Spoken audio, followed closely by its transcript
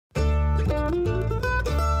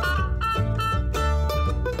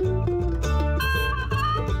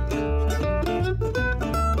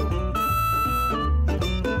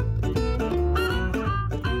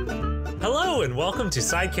Hello and welcome to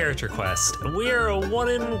Side Character Quest. We are a we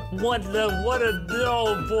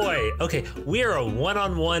are a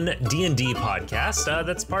one-on-one D&D podcast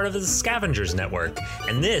that's part of the Scavengers Network,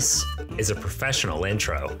 and this is a professional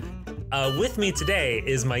intro. With me today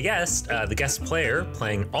is my guest, the guest player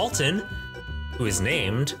playing Alton, who is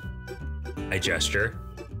named, I gesture,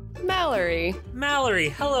 Mallory. Mallory.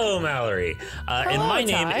 Hello, Mallory. And my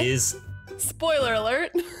name is... Spoiler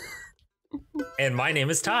alert. And my name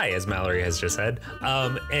is Ty, as Mallory has just said.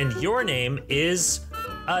 And your name is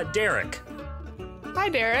Derek. Hi,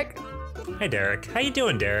 Derek. Hi, Derek. How you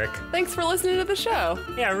doing, Derek? Thanks for listening to the show.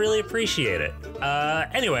 Yeah, I really appreciate it.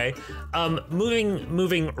 Anyway,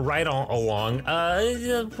 moving right along.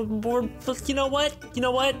 You know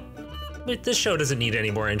what? This show doesn't need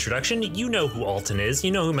any more introduction. You know who Alton is.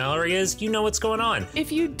 You know who Mallory is. You know what's going on.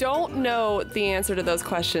 If you don't know the answer to those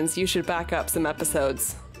questions, you should back up some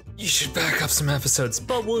episodes. You should back up some episodes,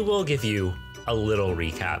 but we will give you a little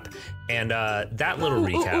recap. And that little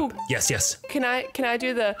recap. Ooh. Yes. Can I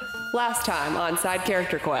do the last time on Side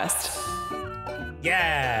Character Quest?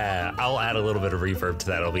 Yeah, I'll add a little bit of reverb to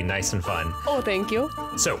that. It'll be nice and fun. Oh, thank you.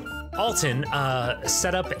 So, Alton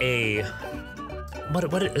set up a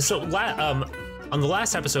on the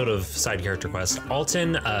last episode of Side Character Quest,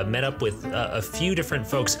 Alton met up with a few different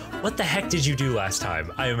folks. What the heck did you do last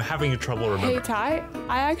time? I am having trouble remembering. Hey, Ty,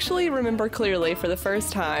 I actually remember clearly for the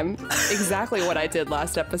first time exactly what I did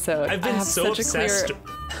last episode. I've been so obsessed.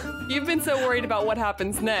 You've been so worried about what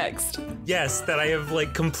happens next. Yes, that I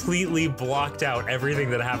have completely blocked out everything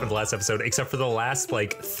that happened last episode except for the last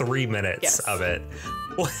 3 minutes of it.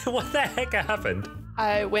 What the heck happened?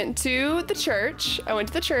 I went to the church.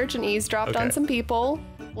 And eavesdropped on some people.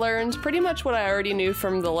 Learned pretty much what I already knew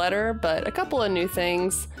from the letter, but a couple of new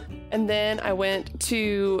things. And then I went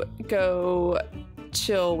to go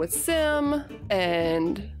chill with Sim,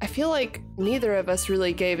 and I feel like neither of us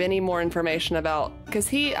really gave any more information about, because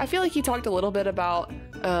I feel like he talked a little bit about,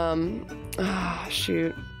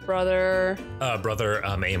 brother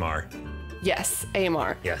Amar. Yes,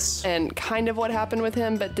 Amar. Yes. And kind of what happened with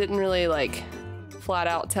him, but didn't really flat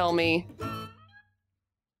out tell me.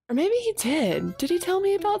 Or maybe he did. Did he tell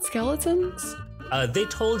me about skeletons? They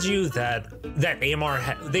told you that Amar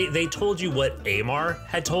they told you what Amar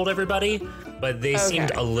had told everybody, but they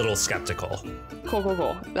seemed a little skeptical.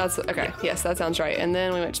 Cool. That's okay. Yeah. Yes, that sounds right. And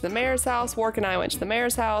then we went to the mayor's house. Wark and I went to the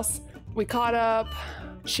mayor's house. We caught up.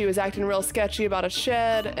 She was acting real sketchy about a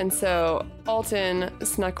shed, and so Alton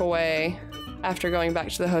snuck away after going back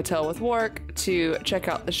to the hotel with Wark to check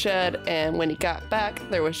out the shed, and when he got back,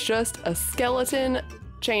 there was just a skeleton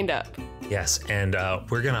chained up. Yes, and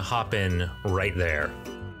we're gonna hop in right there.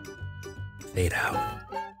 Fade out.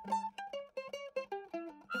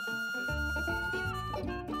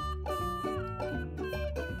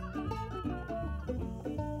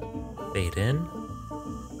 Fade in.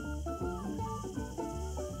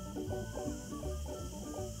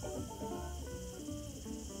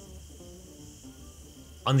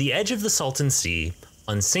 On the edge of the Salton Sea,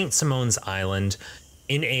 on St. Simone's Island,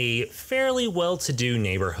 in a fairly well-to-do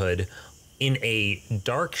neighborhood, in a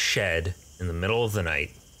dark shed in the middle of the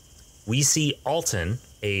night, we see Alton,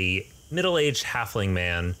 a middle-aged halfling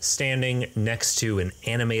man, standing next to an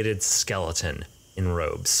animated skeleton in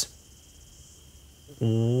robes.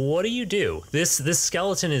 What do? This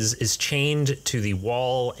skeleton is chained to the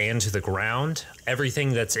wall and to the ground.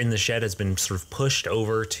 Everything that's in the shed has been sort of pushed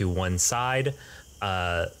over to one side.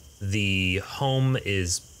 The home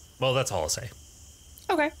is, well, that's all I'll say.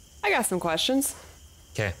 Okay, I got some questions.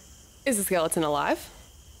 Okay. Is the skeleton alive?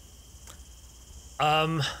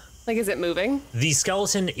 Is it moving? The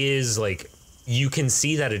skeleton is you can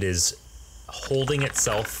see that it is holding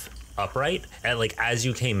itself upright, and as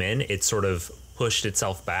you came in, it sort of pushed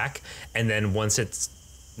itself back, and then once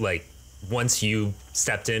you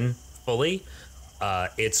stepped in fully,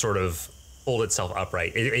 it sort of hold itself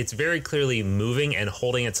upright. It's very clearly moving and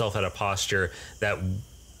holding itself at a posture that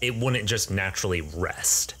it wouldn't just naturally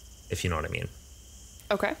rest, if you know what I mean.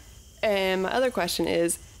 Okay. And my other question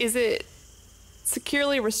is it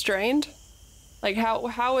securely restrained?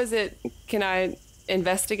 How is it, can I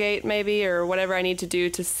investigate maybe, or whatever I need to do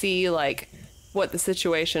to see what the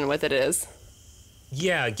situation with it is?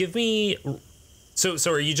 Yeah, give me, so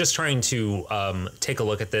are you just trying to take a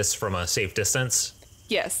look at this from a safe distance?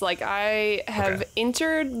 Yes, I have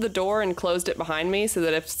entered the door and closed it behind me so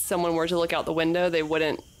that if someone were to look out the window, they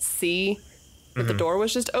wouldn't see that the door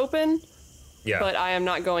was just open. Yeah. But I am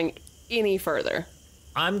not going any further.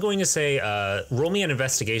 I'm going to say, roll me an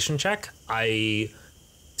investigation check.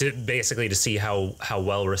 basically to see how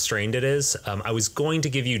well restrained it is. I was going to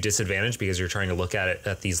give you disadvantage because you're trying to look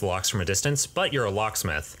at these locks from a distance, but you're a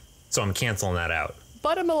locksmith, so I'm canceling that out.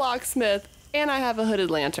 But I'm a locksmith, and I have a hooded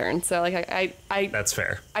lantern, so like I That's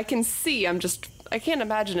fair. I can see. I can't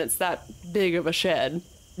imagine it's that big of a shed.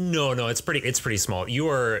 No, it's pretty small. You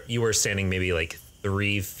were standing maybe like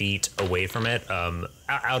 3 feet away from it,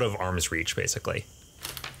 out of arm's reach, basically.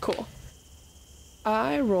 Cool.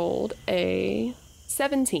 I rolled a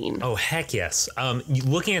 17. Oh, heck yes.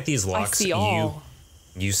 Looking at these locks, I see all.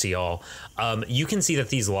 You see all. You can see that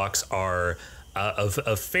these locks are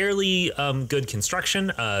of fairly good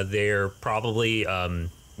construction. They're probably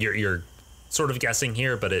you're sort of guessing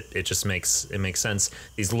here, but it just makes sense.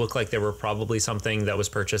 These look like they were probably something that was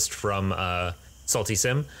purchased from Salty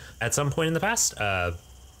Sim at some point in the past.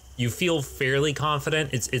 You feel fairly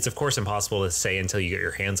confident. It's of course impossible to say until you get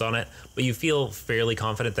your hands on it, but you feel fairly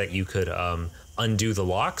confident that you could undo the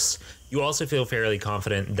locks. You also feel fairly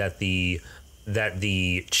confident that the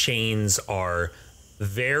chains are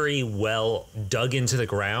very well dug into the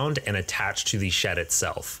ground and attached to the shed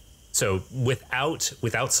itself. So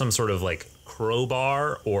without some sort of like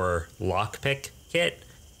crowbar or lockpick kit,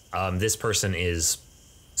 this person is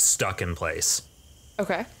stuck in place.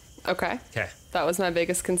 Okay. Okay. That was my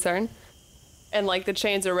biggest concern. And like the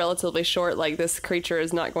chains are relatively short, like this creature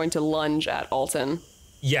is not going to lunge at Alton.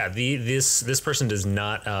 Yeah, this person does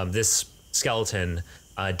not. This skeleton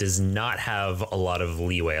does not have a lot of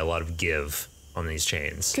leeway, a lot of give on these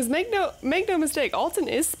chains. Because make no mistake, Alton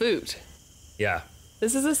is spooked. Yeah.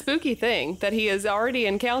 This is a spooky thing that he has already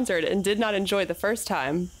encountered and did not enjoy the first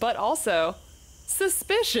time, but also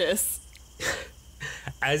suspicious.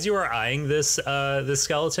 As you are eyeing this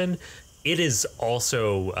skeleton, it is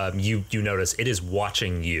also you notice it is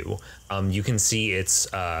watching you. You can see its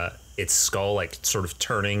skull like sort of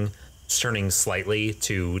turning slightly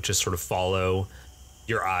to just sort of follow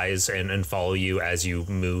your eyes and follow you as you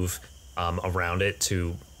move around it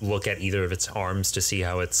to look at either of its arms to see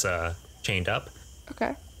how it's chained up.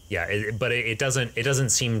 Okay. Yeah, but it doesn't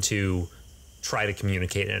seem to try to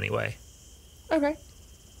communicate in any way. Okay.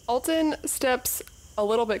 Alton steps a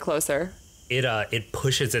little bit closer. It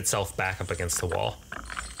pushes itself back up against the wall.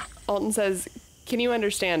 Alton says, "Can you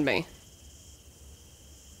understand me?"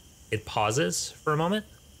 It pauses for a moment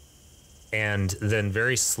and then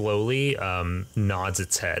very slowly nods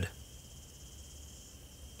its head.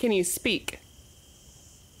 Can you speak?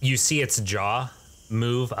 You see its jaw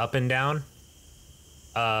move up and down,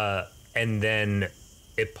 and then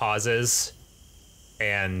it pauses,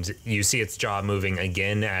 and you see its jaw moving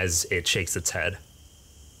again as it shakes its head.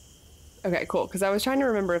 Okay, cool. Because I was trying to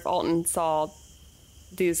remember if Alton saw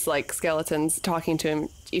these like skeletons talking to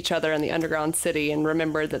each other in the underground city and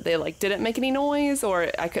remembered that they like didn't make any noise,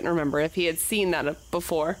 or I couldn't remember if he had seen that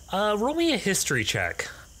before. Roll me a history check.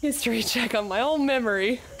 History check on my own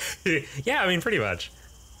memory. Yeah, I mean, pretty much.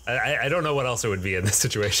 I don't know what else it would be in this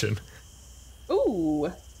situation.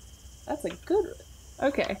 Ooh, that's a good.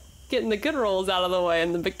 Okay, getting the good rolls out of the way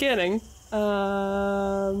in the beginning.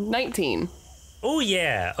 19. Oh,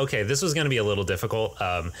 yeah. Okay, this was going to be a little difficult,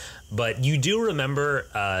 but you do remember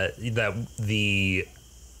that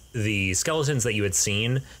the skeletons that you had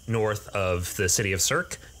seen north of the city of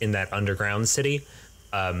Cirque in that underground city,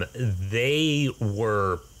 they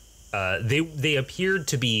were they appeared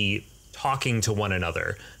to be talking to one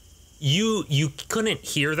another. You couldn't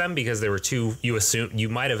hear them because they were too. You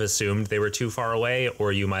might have assumed they were too far away,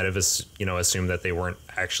 or you might have assumed that they weren't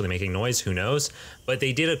actually making noise. Who knows? But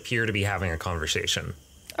they did appear to be having a conversation.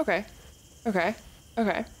 Okay.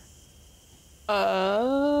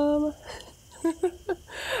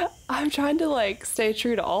 I'm trying to like stay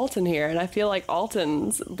true to Alton here, and I feel like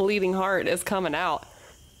Alton's bleeding heart is coming out.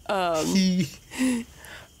 Are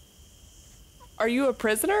you a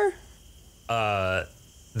prisoner?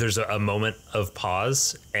 There's a moment of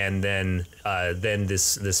pause, and then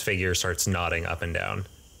this figure starts nodding up and down.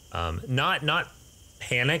 Not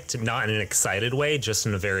panicked, not in an excited way, just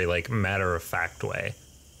in a very like matter of fact way.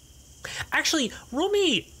 Actually, roll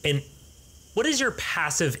me what is your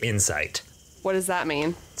passive insight? What does that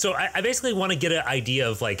mean? So I basically want to get an idea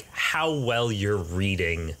of like how well you're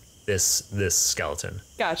reading this skeleton.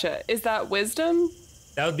 Gotcha. Is that wisdom?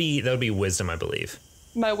 That would be wisdom, I believe.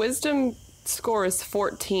 My wisdom score is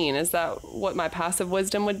 14. Is that what my passive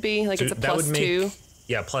wisdom would be? Like, so it's a +2?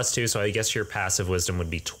 Yeah, +2. So I guess your passive wisdom would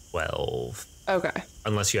be 12. Okay.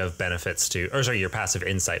 Unless you have benefits your passive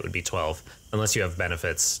insight would be 12. Unless you have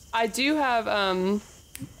benefits. I do have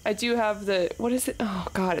what is it? Oh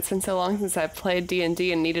God, it's been so long since I've played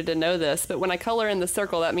D&D and needed to know this. But when I color in the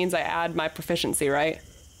circle, that means I add my proficiency, right?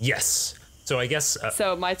 Yes. So I guess...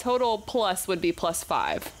 so my total plus would be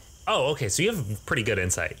 +5. Oh, okay. So you have pretty good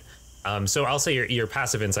insight. So I'll say your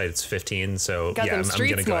passive insight is 15. So Got yeah, them street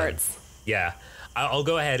I'm gonna smarts. go ahead. Yeah, I'll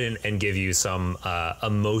go ahead and give you some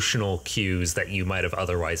emotional cues that you might have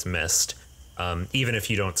otherwise missed, even if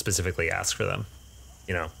you don't specifically ask for them.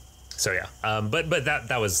 You know. So yeah. But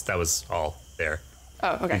that was all there.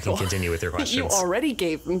 Oh, okay. You can continue with your questions. You already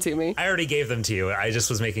gave them to me. I already gave them to you. I just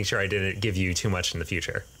was making sure I didn't give you too much in the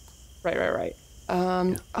future. Right.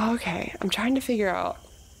 Okay. I'm trying to figure out.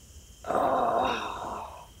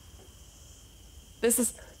 Oh. This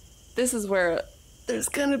is where there's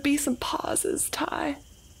gonna be some pauses, Ty.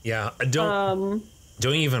 Yeah, don't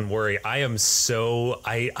even worry. I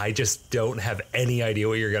just don't have any idea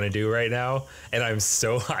what you're gonna do right now, and I'm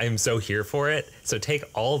so here for it. So take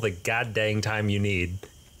all the goddamn time you need.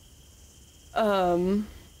 How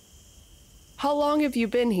long have you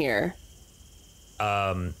been here?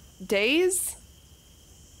 Days?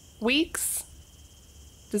 Weeks?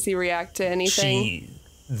 Does he react to anything?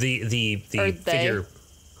 The figure,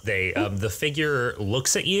 the figure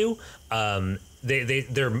looks at you.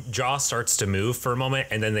 Their jaw starts to move for a moment,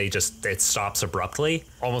 and then it stops abruptly,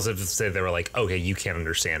 almost as if to say they were like, okay, you can't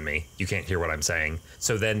understand me, you can't hear what I'm saying.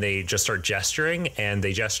 So then they just start gesturing, and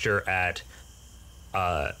they gesture at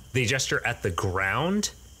the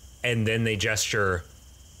ground, and then they gesture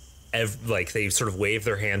like they sort of wave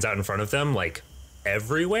their hands out in front of them, like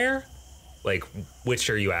everywhere. Like, which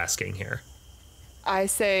are you asking here? I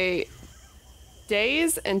say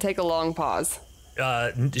days and take a long pause.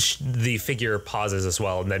 The figure pauses as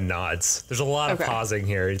well and then nods. There's a lot of pausing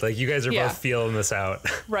here. Like, you guys are both feeling this out.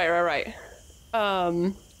 Right.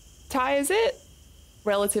 Ty, is it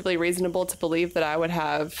relatively reasonable to believe that I would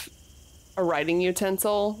have a writing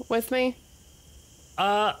utensil with me?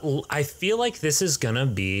 I feel like this is gonna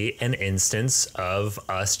be an instance of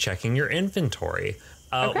us checking your inventory.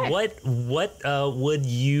 What would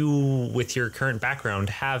you, with your current background,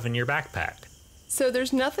 have in your backpack? So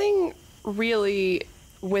there's nothing really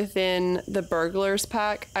within the burglar's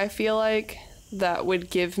pack, I feel like, that would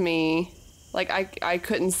give me, like, I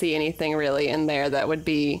couldn't see anything really in there that would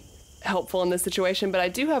be helpful in this situation, but I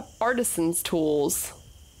do have artisan's tools,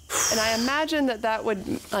 and I imagine that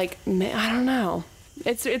would, like, I don't know.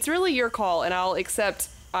 It's really your call, and I'll accept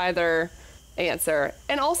either answer.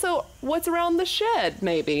 And also, what's around the shed,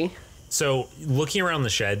 maybe? So, looking around the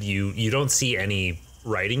shed, you don't see any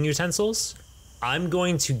writing utensils. I'm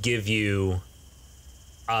going to give you,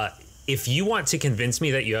 if you want to convince me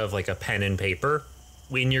that you have like a pen and paper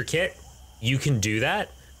in your kit, you can do that,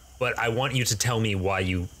 but I want you to tell me why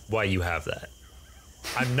you have that.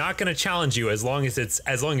 I'm not going to challenge you as long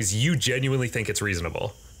as you genuinely think it's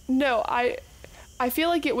reasonable. No, I feel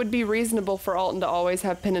like it would be reasonable for Alton to always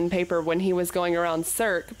have pen and paper when he was going around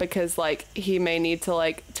Cirque, because like he may need to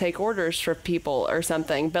like take orders for people or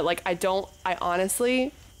something, but like I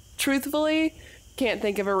honestly, truthfully, can't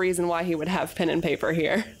think of a reason why he would have pen and paper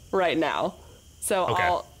here right now. So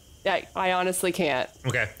okay. I honestly can't.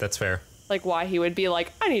 Okay, that's fair. Like why he would be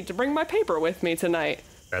like, I need to bring my paper with me tonight.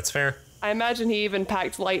 That's fair. I imagine he even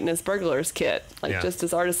packed light in his burglar's kit, like just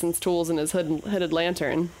his artisan's tools and his hooded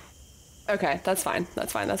lantern. Okay, that's fine.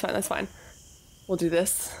 We'll do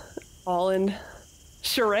this all in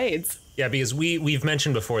charades. Yeah, because we've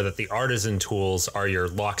mentioned before that the artisan tools are your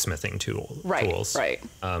locksmithing tools. Right.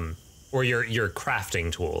 Or your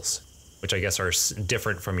crafting tools, which I guess are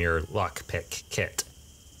different from your lockpick kit.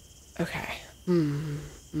 Okay. I'm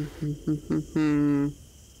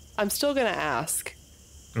still gonna ask.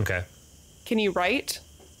 Okay. Can you write?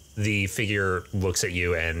 The figure looks at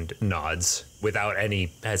you and nods without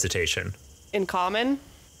any hesitation. In common?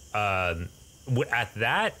 At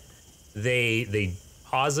that, they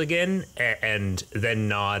pause again and then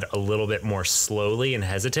nod a little bit more slowly and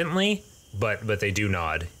hesitantly, but they do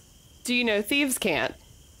nod. Do you know thieves can't?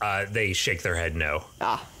 They shake their head no.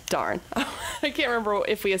 Ah, darn. I can't remember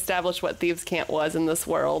if we established what thieves can't was in this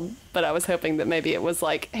world, but I was hoping that maybe it was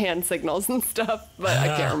like hand signals and stuff, but I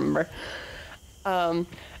can't remember.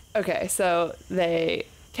 Okay, so they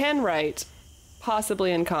can write,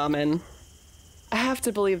 possibly in common. I have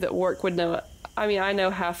to believe that Work would know. I mean, I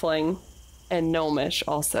know Halfling and Gnomish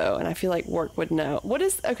also, and I feel like Work would know. What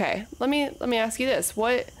is, okay, let me ask you this.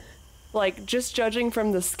 What, like, just judging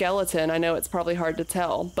from the skeleton, I know it's probably hard to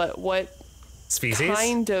tell, but what species?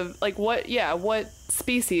 Kind of, like, what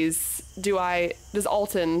species does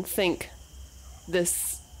Alton think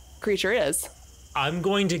this creature is? I'm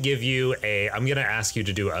going to ask you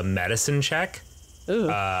to do a medicine check. Ooh.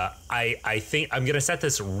 I think I'm going to set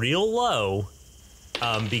this real low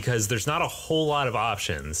because there's not a whole lot of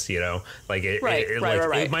options, you know? Like, Right.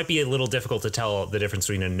 It might be a little difficult to tell the difference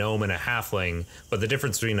between a gnome and a halfling, but the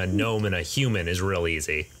difference between a gnome and a human is real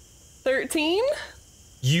easy. 13?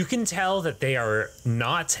 You can tell that they are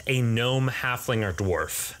not a gnome, halfling, or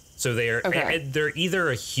dwarf. So they're either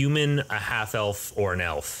a human, a half-elf, or an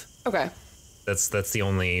elf. Okay. That's the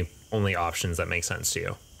only options that make sense to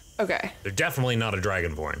you. Okay. They're definitely not a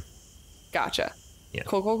dragonborn. Gotcha. Yeah.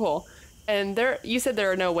 Cool. And you said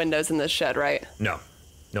there are no windows in this shed, right? No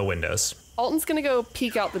windows. Alton's gonna go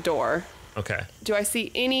peek out the door. Okay. Do I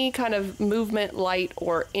see any kind of movement, light,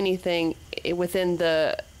 or anything within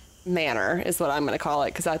the manor, is what I'm gonna call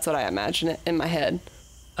it, because that's what I imagine it in my head.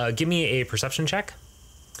 Give me a perception check.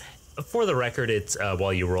 For the record, it's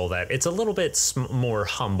while you roll that, it's a little bit more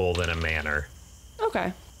humble than a manor.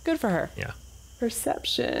 Okay. Good for her. Yeah.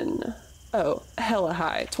 Perception. Oh, hella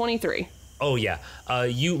high. 23. Oh, yeah.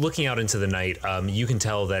 You looking out into the night, you can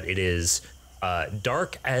tell that it is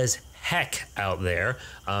dark as heck out there.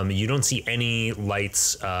 You don't see any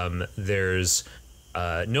lights. There's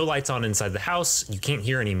no lights on inside the house. You can't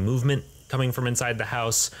hear any movement coming from inside the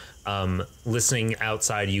house. Listening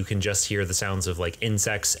outside, you can just hear the sounds of like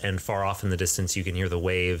insects, and far off in the distance, you can hear the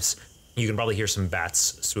waves. You can probably hear some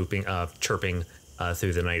bats swooping, chirping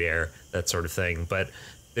through the night air, that sort of thing. But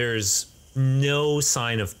there's no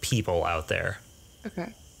sign of people out there.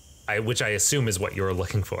 Okay. Which I assume is what you're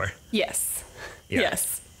looking for. Yes. Yeah.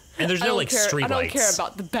 Yes. And there's no street lights. I don't care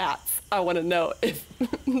about the bats. I want to know if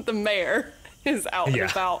the mayor is out and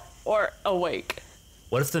about or awake.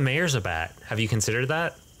 What if the mayor's a bat? Have you considered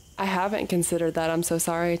that? I haven't considered that. I'm so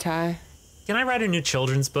sorry, Ty. Can I write a new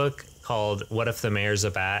children's book called What If the Mayor's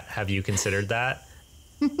a Bat? Have you considered that?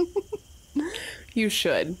 You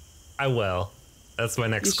should. I will. That's my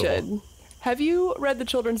next goal. You should. Have you read the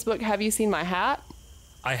children's book, Have You Seen My Hat?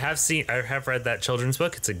 I have read that children's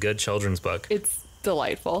book. It's a good children's book. It's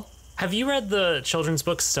delightful. Have you read the children's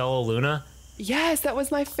book Stella Luna? Yes, that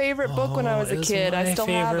was my favorite book when I was a kid. I still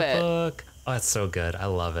have it. Book. Oh, it's so good. I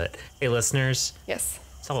love it. Hey, listeners. Yes.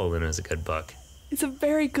 Stella Luna is a good book. It's a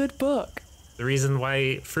very good book. The reason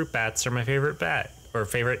why fruit bats are my favorite bat, or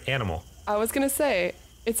favorite animal. I was going to say,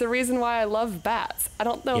 it's a reason why I love bats. I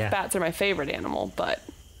don't know if bats are my favorite animal, but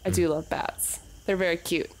I do love bats. They're very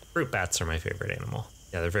cute. Fruit bats are my favorite animal.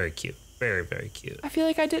 Yeah, they're very cute. Very, very cute. I feel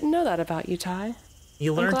like I didn't know that about you, Ty.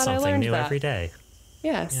 You learn something new every day.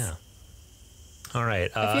 Yes. Yeah. All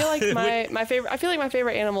right. I feel like my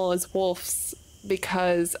favorite animal is wolves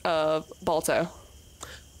because of Balto.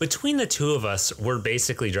 Between the two of us, we're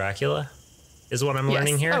basically Dracula, is what I'm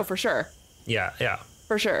learning here. Oh, for sure. Yeah.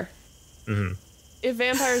 For sure. Mm-hmm. If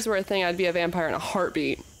vampires were a thing, I'd be a vampire in a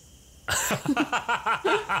heartbeat. I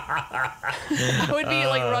would be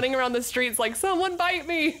like running around the streets like, someone bite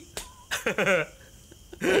me.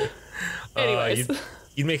 Anyways.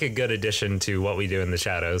 You'd make a good addition to What We Do in the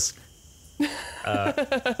Shadows. Oh,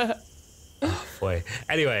 boy.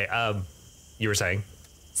 Anyway, you were saying?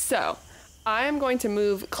 So, I am going to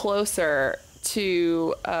move closer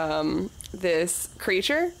to this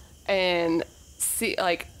creature and see,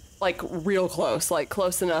 like real close, like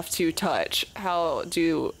close enough to touch. How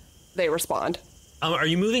do they respond? Are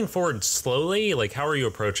you moving forward slowly? Like, how are you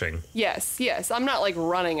approaching? Yes. I'm not like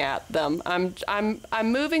running at them. I'm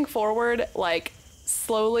moving forward like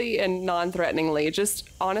slowly and non-threateningly. Just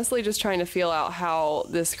honestly, just trying to feel out how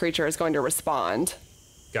this creature is going to respond.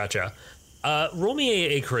 Gotcha. Roll me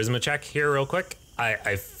a charisma check here, real quick.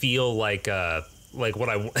 I feel like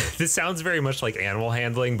this sounds very much like animal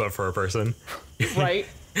handling, but for a person. Right.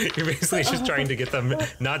 You're basically just trying to get them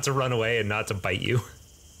not to run away and not to bite you.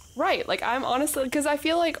 Right. Like, I'm honestly, because I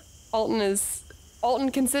feel like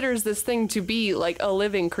Alton considers this thing to be like a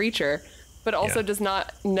living creature, but also does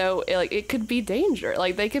not know, like, it could be danger.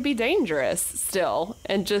 Like, they could be dangerous still.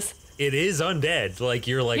 And just. It is undead. Like,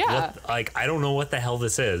 you're like, what? Like, I don't know what the hell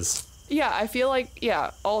this is. Yeah, I feel like,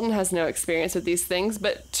 Alton has no experience with these things,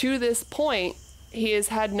 but to this point, he has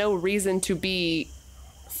had no reason to be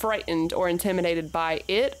frightened or intimidated by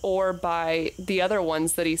it or by the other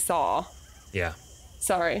ones that he saw. Yeah.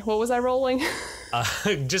 Sorry, what was I rolling?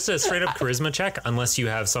 Just a straight up charisma check, unless you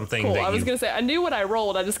have something cool. that I was going to say, I knew what I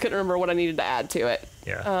rolled, I just couldn't remember what I needed to add to it.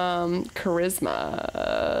 Yeah.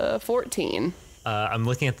 Charisma, 14. I'm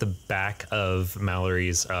looking at the back of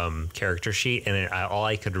Mallory's character sheet, and all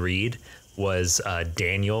I could read was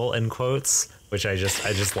Daniel in quotes, which I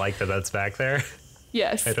just like that that's back there.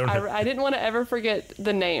 Yes, I didn't want to ever forget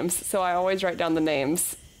the names, so I always write down the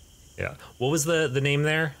names. Yeah. What was the name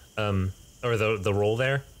there? Or the roll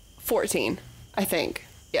there? 14, I think.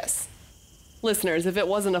 Yes. Listeners, if it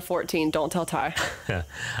wasn't a 14, don't tell Ty.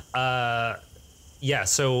 Yeah,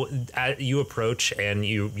 so you approach, and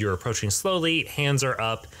you're approaching slowly. Hands are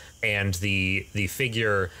up, and the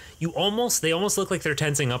figure, they almost look like they're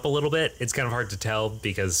tensing up a little bit. It's kind of hard to tell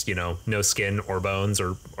because no skin or bones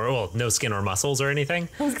or well, no skin or muscles or anything.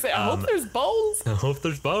 I was gonna say, I hope there's bones. I hope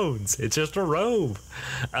there's bones. It's just a robe.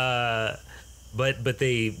 But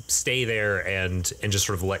they stay there and just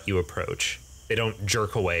sort of let you approach. They don't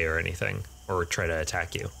jerk away or anything or try to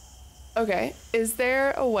attack you. Okay, is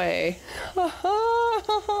there a way? Yeah,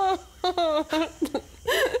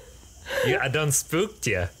 I done spooked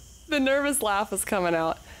you. The nervous laugh is coming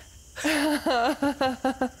out.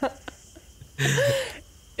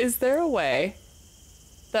 Is there a way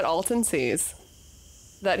that Alton sees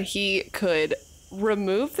that he could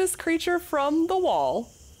remove this creature from the wall,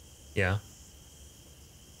 Yeah.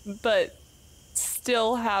 but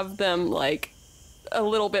still have them, like, a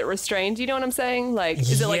little bit restrained? You know what I'm saying? Like,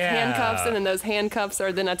 is it like handcuffs, and then those handcuffs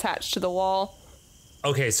are then attached to the wall?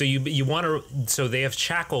 Okay, so you want to, so they have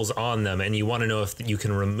shackles on them, and you want to know if you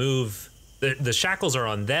can remove the shackles are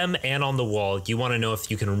on them and on the wall. You want to know if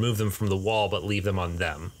you can remove them from the wall but leave them on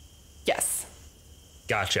them. Yes.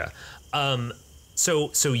 Gotcha.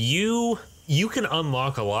 So you can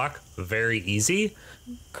unlock a lock very easy.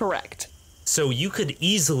 Correct. So you could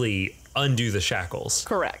easily undo the shackles.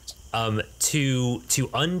 Correct. To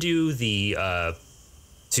undo the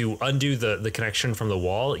connection from the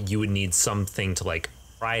wall, you would need something to like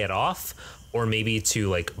pry it off, or maybe to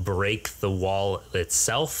like break the wall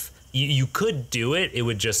itself. You could do it. It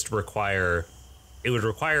would just require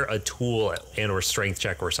a tool and or strength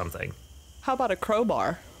check or something. How about a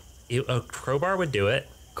crowbar? A crowbar would do it.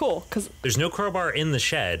 Cool, because There's no crowbar in the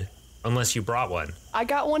shed unless you brought one. I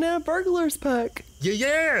got one in a burglar's pack.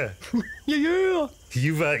 Yeah. Yeah.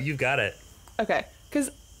 You've got it. Okay, because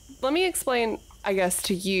let me explain, I guess,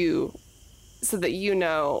 to you so that you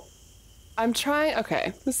know.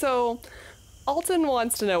 Okay, so Alton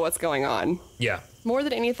wants to know what's going on. Yeah. More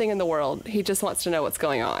than anything in the world, he just wants to know what's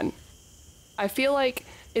going on. I feel like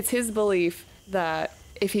it's his belief that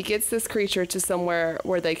if he gets this creature to somewhere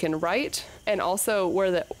where they can write, and also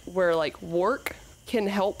where like work can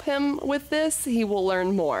help him with this, he will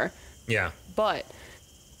learn more. Yeah. But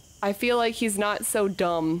I feel like he's not so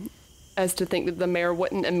dumb as to think that the mayor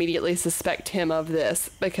wouldn't immediately suspect him of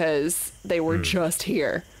this because they were just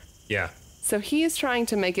here. Yeah. So he is trying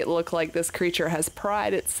to make it look like this creature has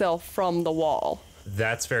pried itself from the wall.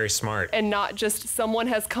 That's very smart. And not just someone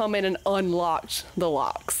has come in and unlocked the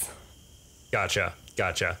locks. Gotcha.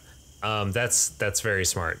 That's very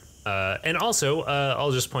smart. And also,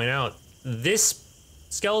 I'll just point out, this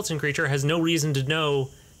skeleton creature has no reason to know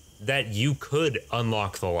that you could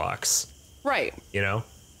unlock the locks. Right.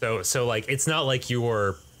 So like, it's not like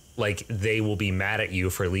like they will be mad at you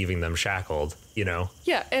for leaving them shackled,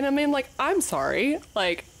 Yeah, and I mean, like, I'm sorry.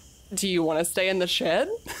 Like, do you want to stay in the shed?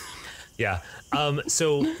 Yeah.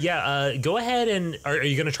 Go ahead and are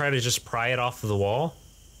you going to try to just pry it off of the wall?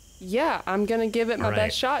 Yeah, I'm going to give it my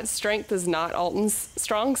best shot. Strength is not Alton's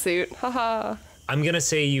strong suit. Haha. I'm going to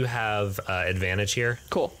say you have advantage here.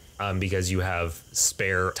 Cool. Because you have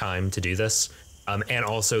spare time to do this. And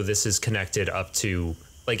also this is connected up to,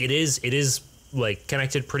 like, it is like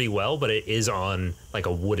connected pretty well, but it is on like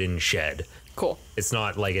a wooden shed. Cool. It's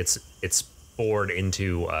not like it's bored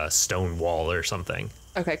into a stone wall or something.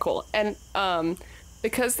 Okay, cool. And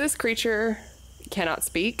because this creature cannot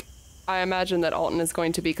speak, I imagine that Alton is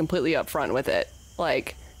going to be completely upfront with it.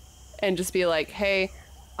 Like, and just be like, hey,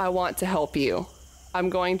 I want to help you. I'm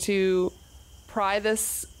going to pry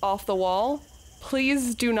this off the wall.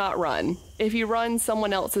 Please do not run. If you run,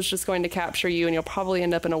 someone else is just going to capture you and you'll probably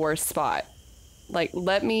end up in a worse spot. Like,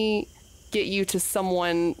 let me get you to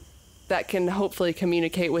someone that can hopefully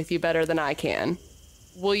communicate with you better than I can.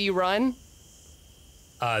 Will you run?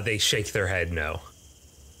 They shake their head no.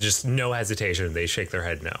 Just no hesitation. They shake their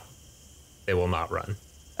head no. They will not run.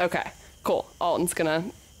 Okay, cool. Alton's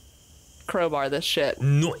gonna crowbar this shit.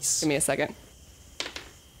 Nice. Give me a second.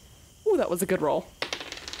 Ooh, that was a good roll.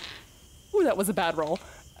 Ooh, that was a bad roll.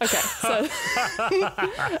 Okay, so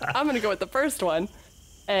I'm gonna go with the first one.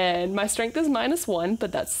 And my strength is -1,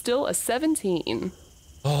 but that's still a 17.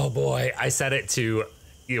 Oh boy, I set it to,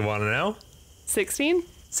 you want to know? 16?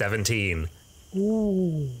 17.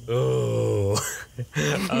 Ooh. Oh.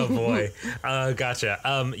 Oh boy. Gotcha.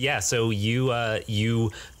 Yeah, so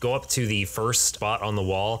you go up to the first spot on the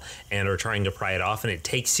wall and are trying to pry it off, and it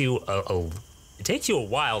takes you a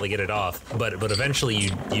while to get it off, but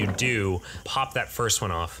eventually you do pop that first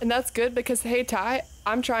one off. And that's good because, hey, Ty,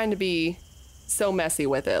 I'm trying to be so messy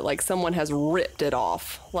with it. Like, someone has ripped it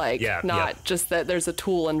off. Like, not just that there's a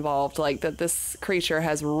tool involved, like that this creature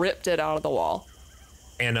has ripped it out of the wall.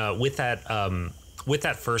 And with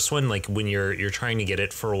that first one, like when you're trying to get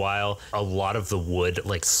it for a while, a lot of the wood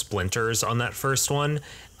like splinters on that first one.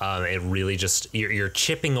 It really just you're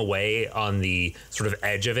chipping away on the sort of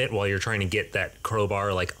edge of it while you're trying to get that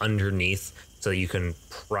crowbar like underneath so that you can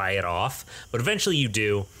pry it off. But eventually you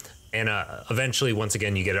do. And eventually, once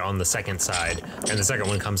again, you get it on the second side, and the second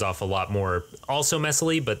one comes off a lot more, also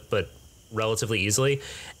messily, but relatively easily.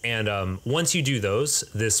 And once you do those,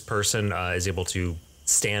 this person is able to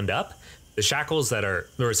stand up. The shackles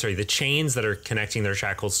the chains that are connecting their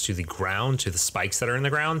shackles to the ground, to the spikes that are in the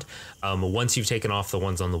ground. Once you've taken off the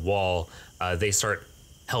ones on the wall, they start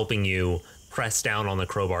helping you press down on the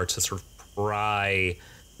crowbar to sort of pry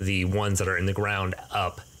the ones that are in the ground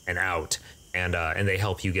up and out. And they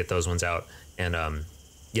help you get those ones out. And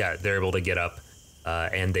they're able to get up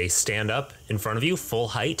and they stand up in front of you full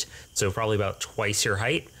height. So probably about twice your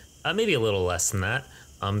height, maybe a little less than that.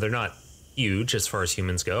 They're not huge as far as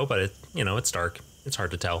humans go, but it's dark. It's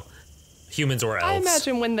hard to tell. Humans or elves. I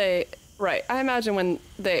imagine when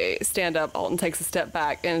they stand up, Alton takes a step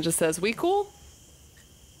back and just says, "We cool?"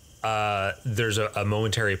 There's a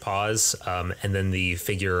momentary pause. And then the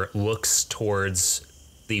figure looks towards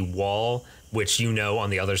the wall, which on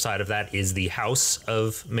the other side of that is the house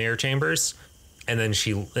of Mayor Chambers, and then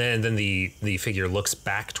the figure looks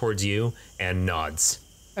back towards you and nods.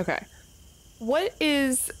 Okay. What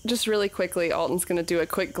is, just really quickly, Alton's going to do a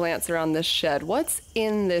quick glance around this shed. What's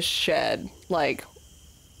in this shed? Like,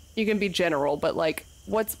 you can be general, but like,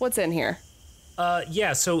 what's in here?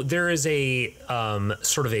 So there is a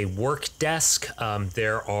sort of a work desk.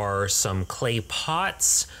 There are some clay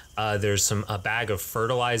pots. There's a bag of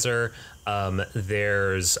fertilizer.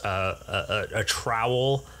 There's a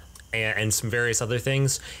trowel and some various other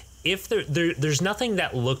things. If there's nothing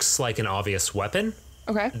that looks like an obvious weapon.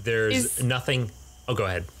 Okay. There's nothing. Oh, go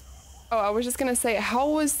ahead. Oh, I was just gonna say, how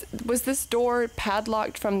was this door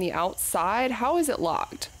padlocked from the outside? How is it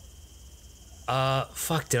locked?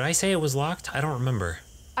 Did I say it was locked? I don't remember.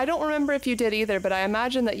 I don't remember if you did either, but I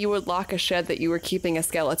imagine that you would lock a shed that you were keeping a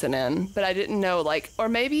skeleton in. But I didn't know, like, or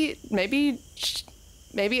maybe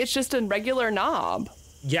it's just a regular knob.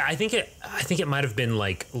 Yeah, I think it might have been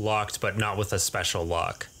like locked, but not with a special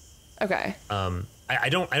lock. Okay. I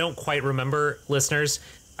don't quite remember, listeners.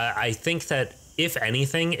 I think that if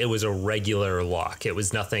anything, it was a regular lock. It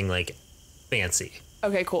was nothing like fancy.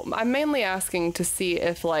 Okay, cool. I'm mainly asking to see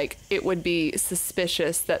if, like, it would be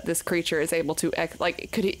suspicious that this creature is able to,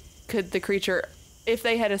 could the creature, if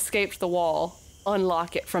they had escaped the wall,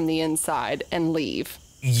 unlock it from the inside and leave?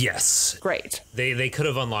 Yes. Great. They could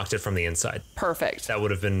have unlocked it from the inside. Perfect. That would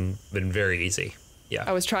have been very easy. Yeah.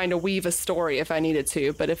 I was trying to weave a story if I needed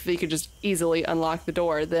to, but if we could just easily unlock the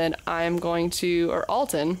door, then I'm going to, or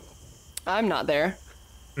Alton, I'm not there.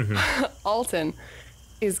 Mm-hmm. Alton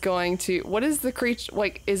is going to, what is the creature,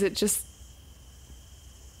 like, is it just,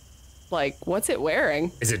 like, what's it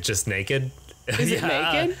wearing? Is it just naked? Is it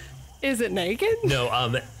naked? Is it naked?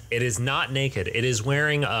 No, it is not naked. It is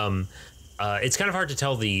wearing, it's kind of hard to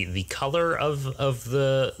tell the color of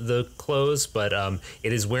the clothes, but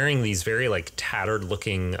it is wearing these very, like, tattered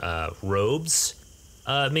looking robes,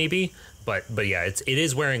 maybe. But yeah, it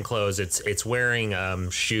is wearing clothes. It's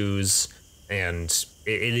wearing shoes, and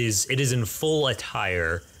it is in full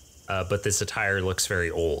attire, but this attire looks very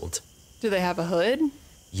old. Do they have a hood?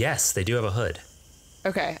 Yes, they do have a hood.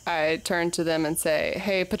 Okay, I turn to them and say,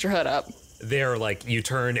 "Hey, put your hood up." They're like, you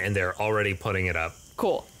turn and they're already putting it up.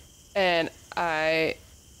 Cool. And I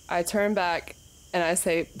turn back and I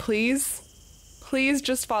say, please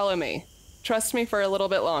just follow me. Trust me for a little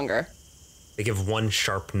bit longer. They give one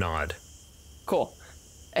sharp nod. Cool.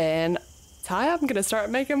 And Ty, I'm going to start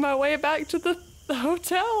making my way back to the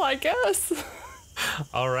hotel, I guess.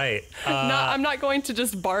 All right. I'm not going to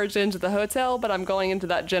just barge into the hotel, but I'm going into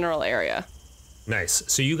that general area. Nice.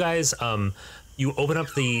 So you guys, you open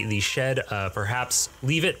up the shed, perhaps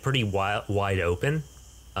leave it pretty wide open.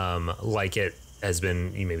 Like it has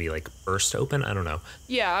been maybe like burst open. I don't know.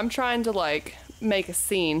 Yeah, I'm trying to like make a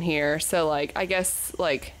scene here. So like, I guess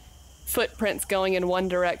like footprints going in one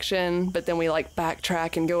direction, but then we like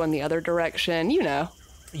backtrack and go in the other direction, you know.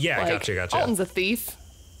 Yeah, like, gotcha. Alton's a thief.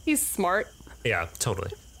 He's smart. Yeah,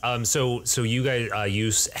 totally. So you guys,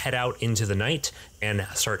 you head out into the night and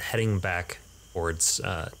start heading back towards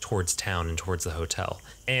town and towards the hotel.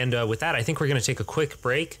 And with that, I think we're going to take a quick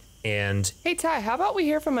break. And hey, Ty, how about we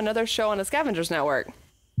hear from another show on the Scavengers Network?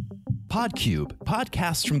 Podcube,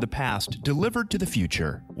 podcasts from the past delivered to the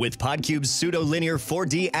future. With Podcube's pseudo-linear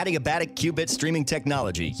 4D adiabatic qubit streaming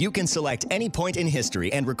technology, you can select any point in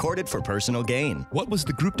history and record it for personal gain. What was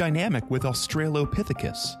the group dynamic with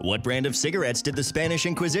Australopithecus? What brand of cigarettes did the Spanish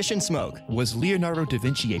Inquisition smoke? Was Leonardo da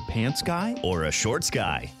Vinci a pants guy? Or a shorts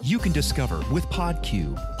guy? You can discover with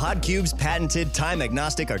Podcube. Podcube's patented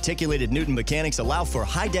time-agnostic articulated Newton mechanics allow for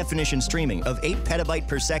high-definition streaming of 8 petabyte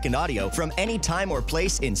per second audio from any time or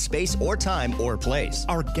place in space or time or place.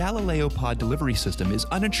 Our Galileo Pod delivery system is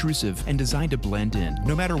unintrusive and designed to blend in,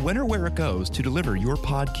 no matter when or where it goes, to deliver your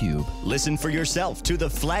Podcube. Listen for yourself to the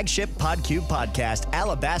flagship Podcube podcast,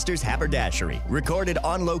 Alabaster's Haberdashery, recorded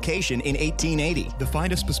on location in 1880. The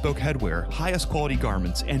finest bespoke headwear, highest quality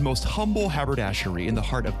garments, and most humble haberdashery in the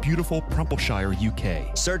heart of beautiful Prumpleshire,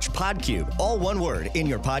 UK. Search Podcube, all one word, in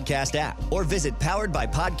your podcast app, or visit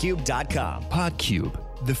poweredbypodcube.com.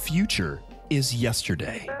 Podcube, the future is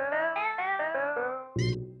yesterday.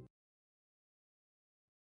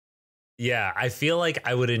 Yeah, I feel like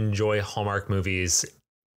I would enjoy Hallmark movies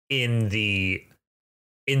in the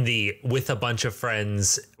with a bunch of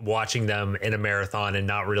friends watching them in a marathon and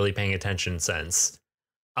not really paying attention sense.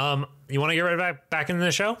 You want to get right back into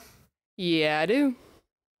the show? Yeah, I do.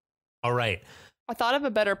 All right. I thought of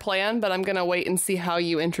a better plan, but I'm going to wait and see how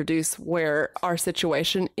you introduce where our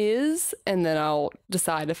situation is, and then I'll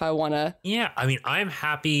decide if I want to. Yeah, I mean, I'm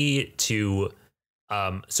happy to.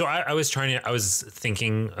 So I was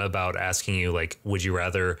thinking about asking you, like, would you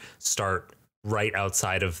rather start right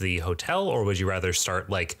outside of the hotel, or would you rather start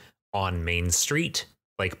like on Main Street,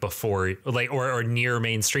 like before, like, or near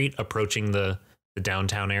Main Street, approaching the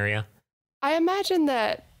downtown area? I imagine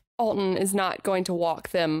that Alton is not going to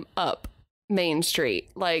walk them up Main Street.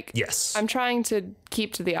 Like, yes, I'm trying to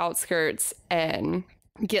keep to the outskirts and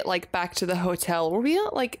get like back to the hotel. Were we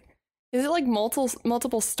like, is it like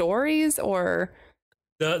multiple stories, or?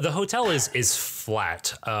 The hotel is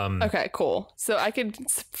flat. Okay, cool. So I could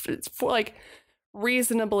like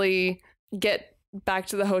reasonably get back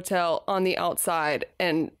to the hotel on the outside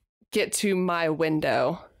and get to my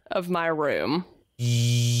window of my room.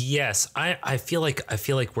 Yes, I feel like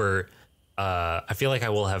we're. I feel like I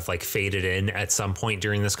will have like faded in at some point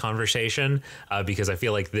during this conversation because I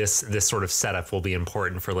feel like this sort of setup will be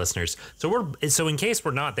important for listeners. So in case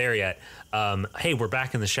we're not there yet, hey, we're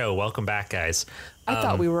back in the show. Welcome back, guys. I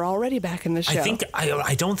thought we were already back in the show.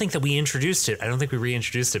 I don't think that we introduced it. I don't think we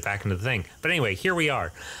reintroduced it back into the thing. But anyway, here we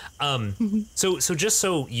are. So just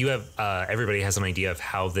so you have everybody has an idea of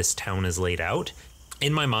how this town is laid out.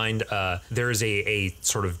 In my mind, there is a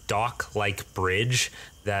sort of dock-like bridge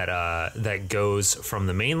that goes from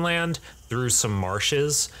the mainland through some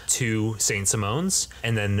marshes to St. Simon's,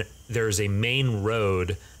 and then there's a main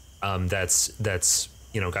road that's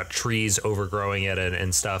got trees overgrowing it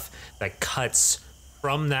and stuff that cuts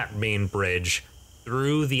from that main bridge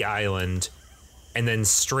through the island and then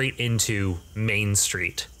straight into Main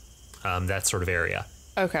Street, that sort of area.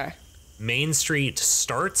 Okay. Main Street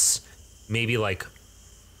starts maybe like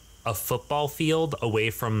a football field away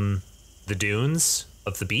from the dunes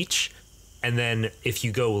of the beach, and then if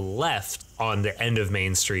you go left on the end of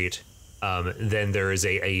Main Street, then there is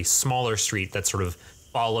a smaller street that sort of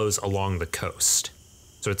follows along the coast,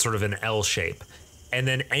 so it's sort of an L shape, and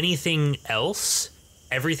then everywhere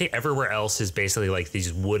else is basically like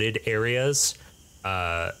these wooded areas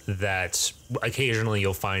that occasionally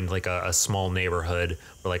you'll find like a small neighborhood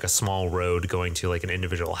or like a small road going to like an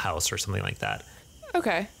individual house or something like that.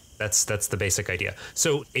 Okay. That's the basic idea.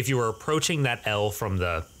 So if you were approaching that L from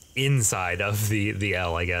the inside of the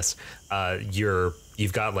L, I guess,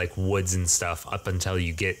 you've got like woods and stuff up until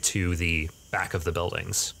you get to the back of the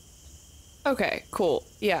buildings. Okay, cool.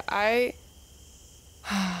 Yeah, I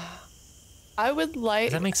would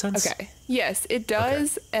like... Does that make sense? Okay. Yes, it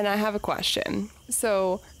does. Okay. And I have a question.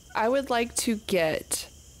 So I would like to get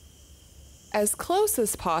as close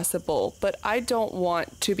as possible, but I don't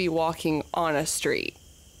want to be walking on a street.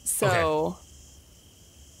 So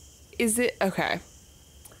Is it... Okay.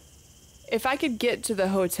 If I could get to the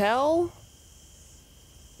hotel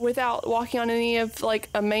without walking on any of like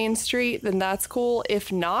a main street, then that's cool.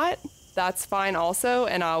 If not, that's fine also,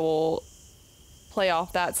 and I will play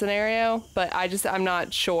off that scenario. But I'm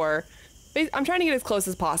not sure. I'm trying to get as close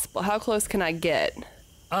as possible. How close can I get?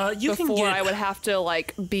 Before I would have to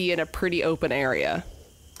like be in a pretty open area.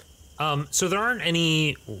 So there aren't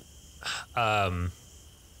any.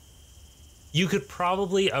 You could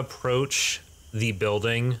probably approach the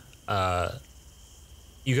building.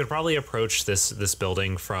 You could probably approach this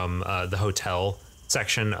building from the hotel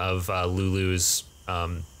section of Lulu's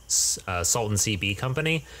Salton CB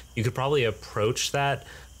company. You could probably approach that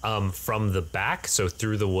from the back, so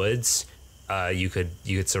through the woods. You could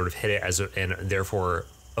sort of hit it and therefore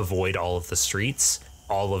avoid all of the streets,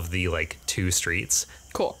 all of the like 2 streets.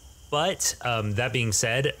 Cool. But that being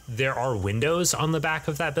said, there are windows on the back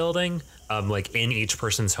of that building, like in each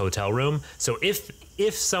person's hotel room. So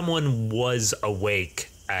if someone was awake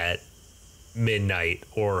at midnight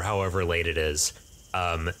or however late it is,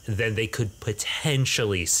 then they could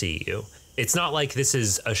potentially see you. It's not like this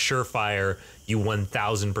is a surefire, you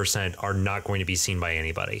 1000% are not going to be seen by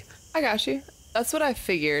anybody. I got you. That's what I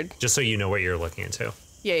figured. Just so you know what you're looking into.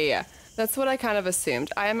 Yeah. That's what I kind of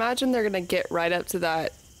assumed. I imagine they're going to get right up to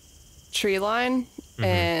that tree line,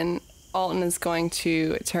 and Alton is going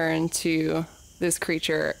to turn to this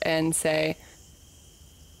creature and say,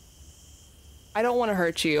 I don't want to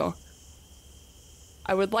hurt you.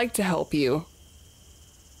 I would like to help you.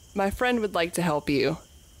 My friend would like to help you.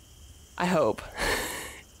 I hope.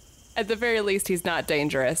 At the very least, he's not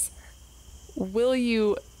dangerous. Will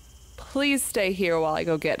you please stay here while I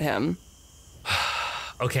go get him?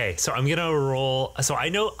 Okay, so I'm gonna roll. So I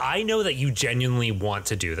know that you genuinely want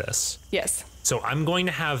to do this. Yes. So I'm going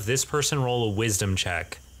to have this person roll a wisdom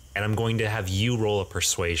check, and I'm going to have you roll a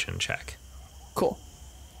persuasion check. Cool.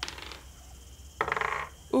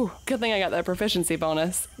 Ooh, good thing I got that proficiency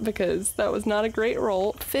bonus, because that was not a great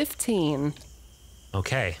roll. 15.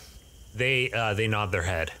 Okay. They nod their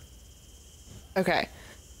head. Okay.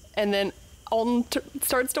 And then Alton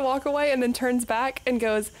starts to walk away and then turns back and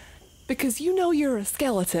goes, because you know you're a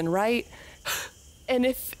skeleton, right? And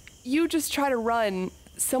if you just try to run,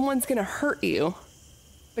 someone's going to hurt you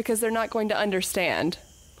because they're not going to understand.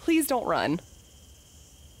 Please don't run.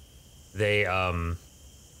 They,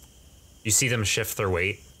 you see them shift their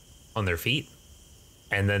weight on their feet,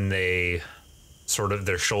 and then they sort of,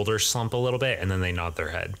 their shoulders slump a little bit, and then they nod their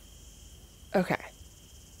head. Okay.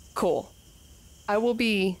 Cool. I will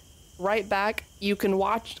be right back. You can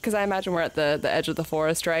watch, because I imagine we're at the edge of the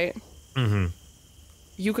forest, right? Mm-hmm.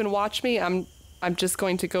 You can watch me. I'm just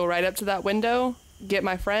going to go right up to that window, get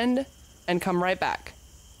my friend, and come right back.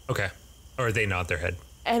 Okay. Or they nod their head.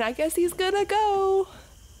 And I guess he's gonna go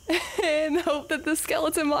and hope that the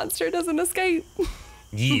skeleton monster doesn't escape.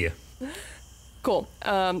 Yeah. Cool.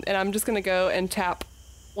 And I'm just gonna go and tap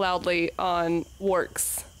loudly on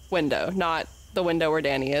Work's window, not the window where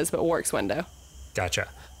Danny is, but Work's window. Gotcha.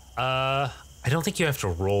 I don't think you have to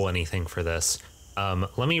roll anything for this.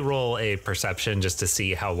 Let me roll a perception just to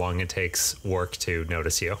see how long it takes Work to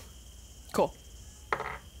notice you. Cool.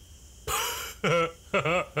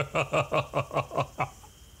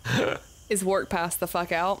 Is Work passed the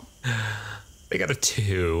fuck out? They got a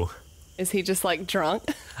 2. Is he just like drunk?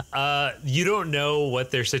 You don't know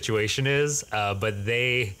what their situation is, but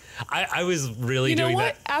I was really doing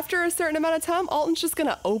that. After a certain amount of time, Alton's just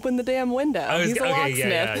gonna open the damn window. He's a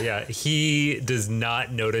locksmith. Yeah. He does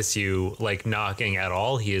not notice you like knocking at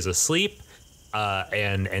all. He is asleep,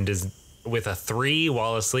 and does with a 3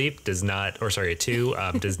 while asleep does not, or sorry, a 2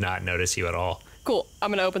 does not notice you at all. Cool.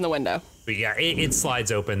 I'm gonna open the window. But yeah, it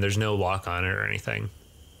slides open. There's no lock on it or anything.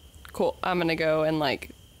 Cool. I'm gonna go and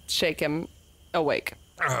like shake him awake.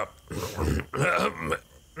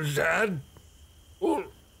 Dad?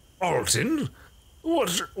 Alton?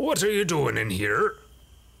 What are you doing in here?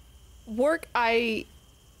 Work, I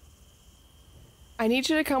need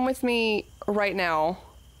you to come with me right now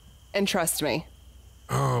and trust me.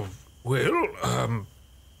 Oh, well,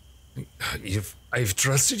 I've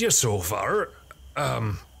trusted you so far.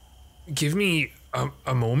 Give me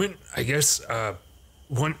a moment, I guess.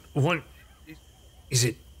 One, is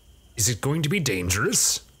it going to be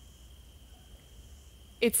dangerous?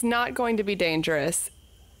 It's not going to be dangerous.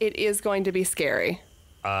 It is going to be scary.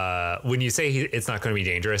 When you say it's not going to be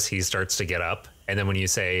dangerous, he starts to get up. And then when you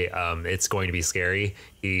say it's going to be scary,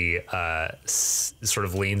 he sort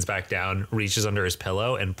of leans back down, reaches under his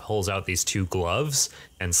pillow, and pulls out these 2 gloves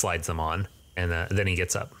and slides them on. And then he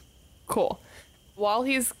gets up. Cool. While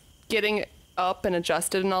he's getting up and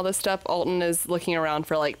adjusted and all this stuff, Alton is looking around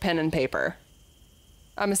for like pen and paper.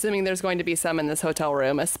 I'm assuming there's going to be some in this hotel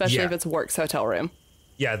room, especially if it's Work's hotel room.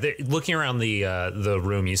 Yeah, looking around the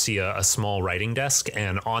room, you see a small writing desk,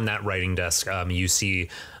 and on that writing desk, you see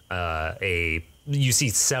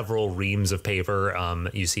several reams of paper.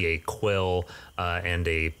 You see a quill and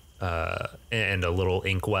a little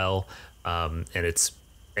inkwell,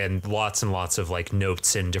 and lots of like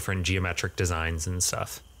notes and different geometric designs and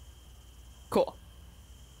stuff. Cool.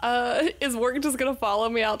 Is Work just gonna follow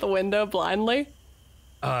me out the window blindly?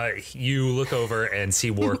 You look over and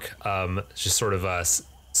see Work just sort of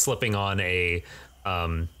slipping on he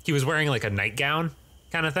was wearing like a nightgown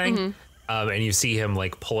kind of thing. And you see him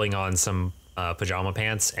like pulling on some pajama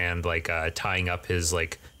pants and like tying up his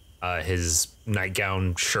his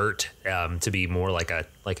nightgown shirt to be more like a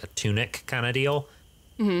tunic kind of deal.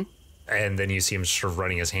 Mm-hmm. And then you see him sort of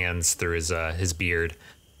running his hands through his beard.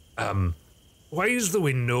 Why is the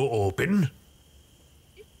window open?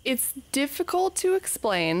 It's difficult to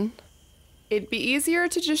explain. It'd be easier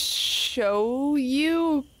to just show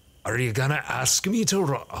you. Are you gonna ask me to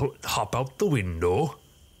hop out the window?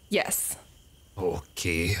 Yes.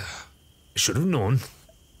 Okay. I should have known.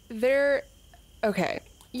 Okay.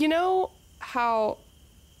 You know how...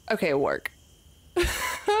 Okay, work.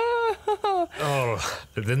 Oh,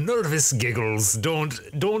 the nervous giggles.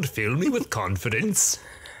 Don't fill me with confidence.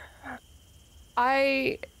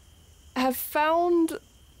 I have found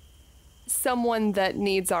someone that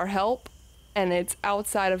needs our help, and it's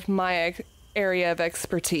outside of my area of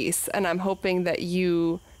expertise, and I'm hoping that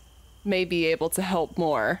you may be able to help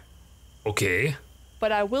more. Okay.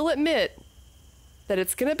 But I will admit that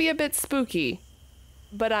it's gonna be a bit spooky,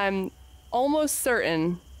 but I'm almost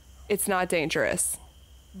certain it's not dangerous.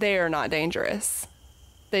 They are not dangerous.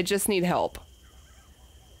 They just need help.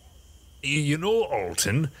 You know,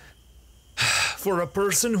 Alton, for a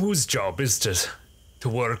person whose job is to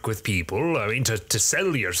work with people, I mean, to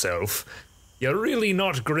sell yourself, you're really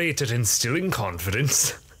not great at instilling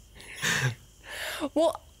confidence.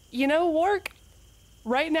 Well, you know, Wark,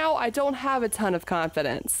 right now I don't have a ton of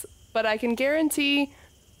confidence, but I can guarantee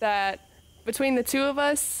that between the two of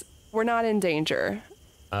us, we're not in danger.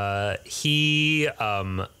 He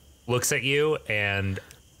looks at you and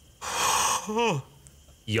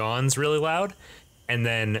yawns really loud, and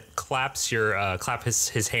then claps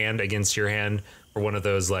his hand against your hand for one of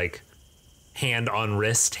those like hand on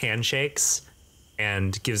wrist handshakes,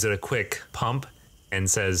 and gives it a quick pump and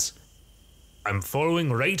says, "I'm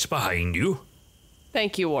following right behind you."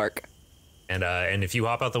 Thank you, Wark. And if you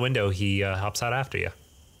hop out the window, he hops out after you.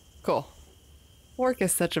 Cool. Wark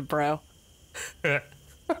is such a bro.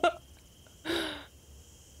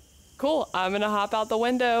 Cool. I'm gonna hop out the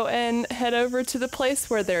window and head over to the place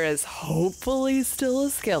where there is hopefully still a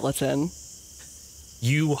skeleton.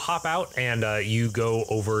 You hop out and you go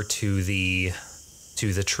over to the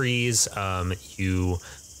trees. You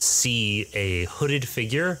see a hooded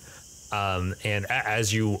figure, and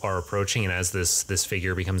as you are approaching, and as this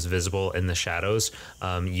figure becomes visible in the shadows,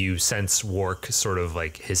 you sense Wark sort of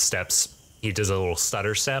like his steps. He does a little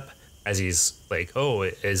stutter step as he's like, "Oh,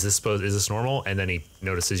 is this normal?" And then he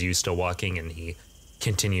notices you still walking, and he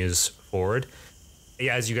continues forward.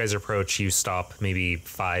 As you guys approach, you stop maybe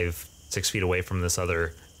 5-6 feet away from this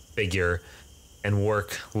other figure, and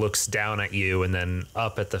Wark looks down at you and then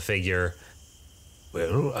up at the figure.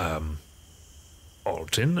 Well,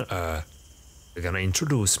 Alton, you're gonna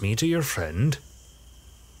introduce me to your friend?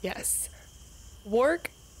 Yes. Wark,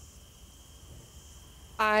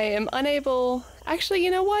 I am unable... Actually, you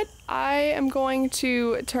know what? I am going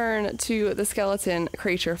to turn to the skeleton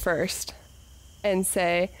creature first and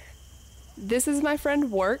say, "This is my friend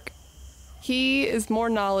Wark. He is more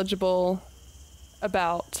knowledgeable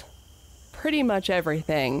about pretty much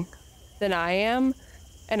everything than I am,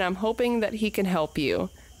 and I'm hoping that he can help you.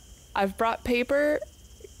 I've brought paper.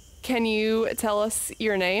 Can you tell us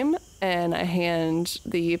your name?" And I hand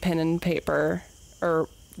the pen and paper, or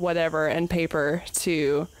whatever, and paper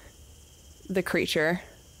to the creature.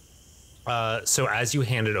 So as you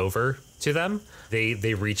hand it over to them,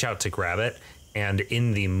 they reach out to grab it, and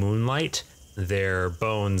in the moonlight, their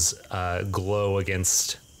bones glow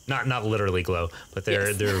against... Not literally glow, but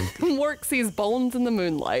they're Wark sees bones in the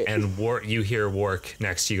moonlight. And you hear Wark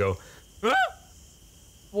next to you go, "Ah!"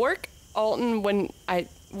 Wark, Alton,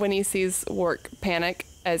 when he sees Wark panic,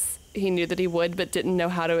 as he knew that he would, but didn't know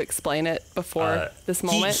how to explain it before this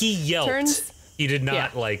moment. He yelped. He did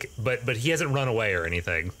not but he hasn't run away or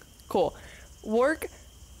anything. Cool. Wark,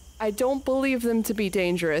 I don't believe them to be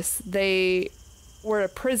dangerous. They were a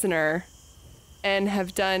prisoner and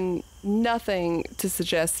have done nothing to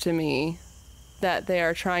suggest to me that they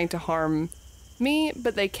are trying to harm me,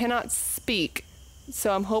 but they cannot speak.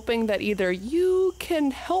 So I'm hoping that either you can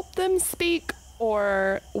help them speak,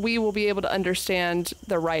 or we will be able to understand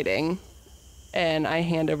the writing. And I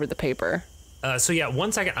hand over the paper. So yeah,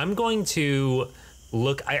 1 second. I'm going to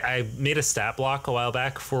look. I made a stat block a while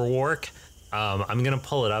back for Wark. I'm going to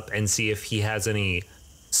pull it up and see if he has any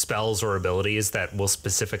spells or abilities that will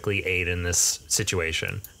specifically aid in this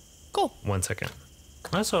situation. Cool. 1 second.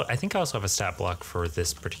 I think I also have a stat block for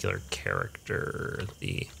this particular character.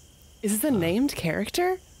 Is this a named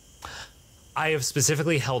character? I have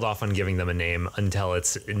specifically held off on giving them a name until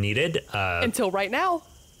it's needed. Until right now.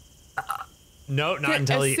 No, not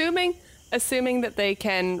until... assuming that they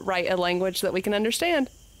can write a language that we can understand.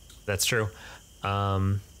 That's true.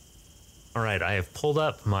 All right, I have pulled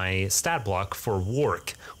up my stat block for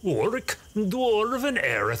Wark. Wark, Dwarven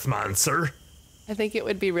Arithmancer. I think it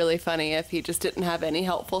would be really funny if he just didn't have any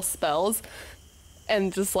helpful spells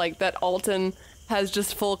and just like that Alton has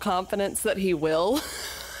just full confidence that he will.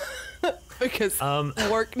 Because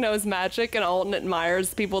Wark knows magic and Alton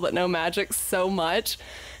admires people that know magic so much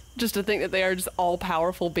just to think that they are just all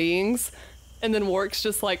powerful beings. And then Wark's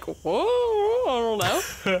just like, whoa, I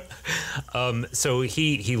don't know. So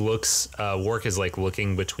he looks, Wark is like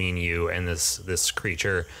looking between you and this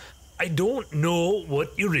creature. I don't know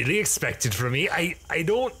what you really expected from me. I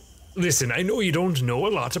don't, listen, I know you don't know a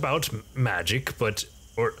lot about magic, but,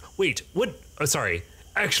 or wait, what, sorry.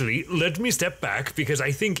 Actually, let me step back because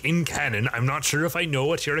I think in canon, I'm not sure if I know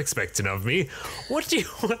what you're expecting of me.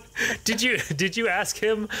 Did you ask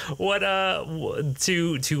him what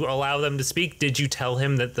to allow them to speak? Did you tell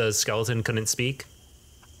him that the skeleton couldn't speak?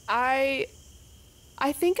 I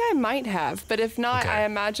think I might have, but if not, Okay. I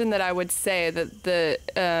imagine that I would say that the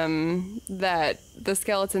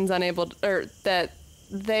skeleton's unable to, or that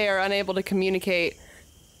they are unable to communicate.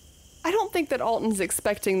 I don't think that Alton's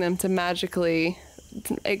expecting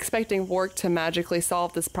Wark to magically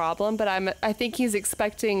solve this problem, but I think he's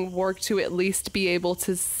expecting Wark to at least be able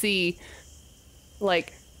to see,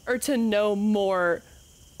 like, or to know more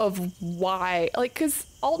of why, like, because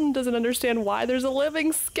Alton doesn't understand why there's a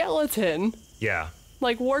living skeleton. Yeah.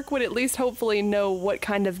 Like, Wark would at least hopefully know what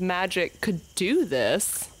kind of magic could do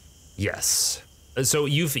this. Yes. So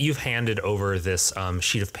you've handed over this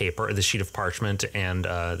sheet of paper, this sheet of parchment, and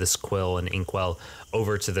this quill and inkwell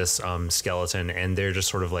over to this skeleton, and they're just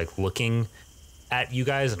sort of like looking at you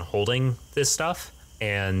guys and holding this stuff.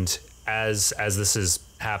 And as this is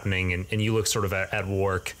happening, and you look sort of at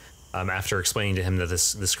Wark after explaining to him that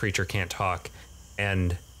this creature can't talk,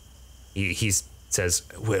 and he says,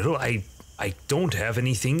 "Well, I don't have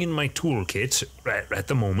anything in my toolkit at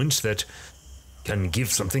the moment that can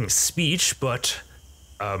give something speech, but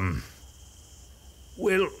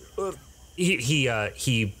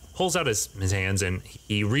he pulls out his hands and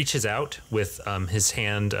he reaches out with his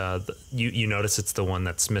hand. You notice it's the one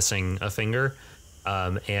that's missing a finger,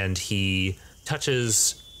 and he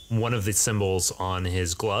touches one of the symbols on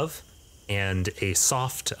his glove, and a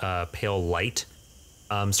soft pale light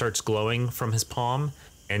starts glowing from his palm,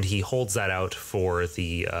 and he holds that out for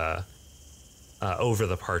the over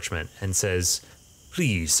the parchment and says,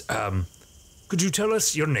 "Please, could you tell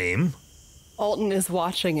us your name?" Alton is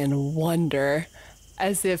watching in wonder,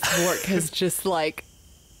 as if Wark has just, like,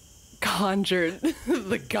 conjured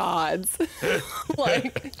the gods.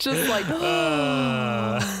 Like, just like,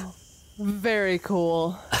 very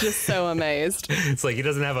cool. Just so amazed. It's like he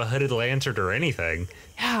doesn't have a hooded lantern or anything.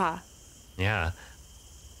 Yeah. Yeah.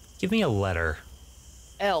 Give me a letter.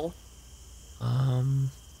 L.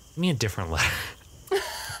 Give me a different letter.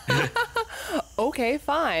 Okay,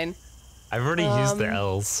 fine. I've already used the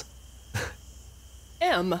L's.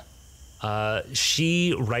 M.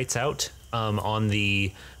 She writes out on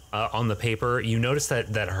the paper. You notice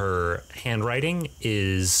that her handwriting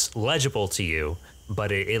is legible to you,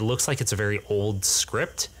 but it looks like it's a very old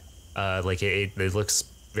script. Like it looks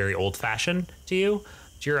very old fashioned to you,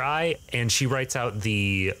 to your eye. And she writes out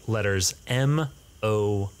the letters MOREEN.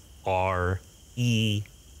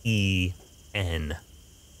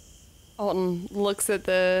 Alton looks at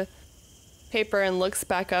the paper and looks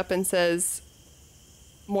back up and says,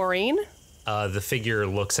 Maureen? The figure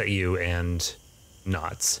looks at you and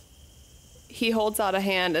nods. He holds out a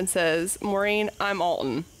hand and says, Maureen, I'm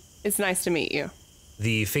Alton. It's nice to meet you.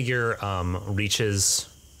 The figure reaches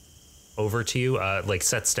over to you, like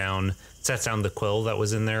sets down the quill that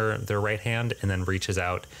was in their right hand, and then reaches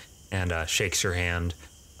out and shakes your hand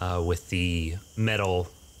with the metal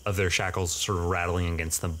of their shackles sort of rattling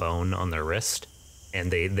against the bone on their wrist, and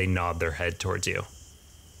they nod their head towards you.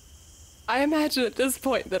 I imagine at this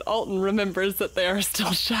point that Alton remembers that they are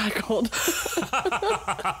still shackled.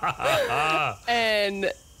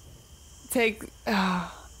 And I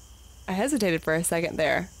hesitated for a second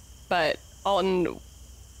there, but Alton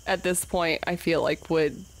at this point I feel like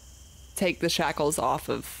would take the shackles off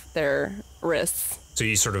of their wrists. So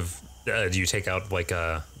you sort of do you take out like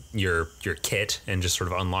your kit and just sort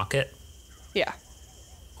of unlock it? Yeah.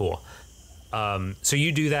 Cool. So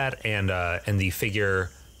you do that, and the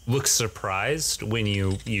figure looks surprised when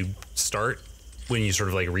you sort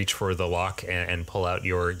of like reach for the lock and pull out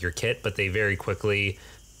your kit, but they very quickly,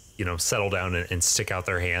 settle down and stick out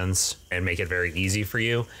their hands and make it very easy for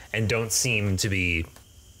you, and don't seem to be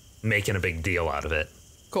making a big deal out of it.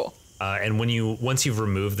 Cool. And once you've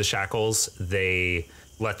removed the shackles, they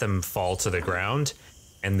let them fall to the ground,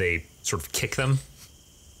 and they sort of kick them,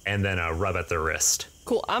 and then rub at their wrist.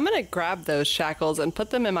 Cool. I'm gonna grab those shackles and put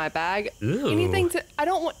them in my bag. Ooh. Anything I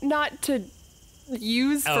don't want not to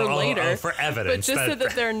use for later, for evidence, but just so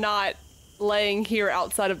that they're not laying here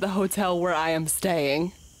outside of the hotel where I am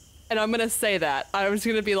staying. And I'm gonna say that I was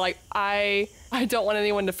gonna be like, I don't want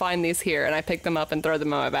anyone to find these here, and I pick them up and throw them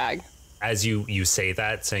in my bag. As you say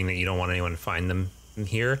that, saying that you don't want anyone to find them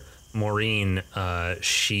here, Maureen,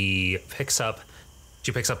 she picks up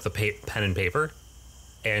the pen and paper,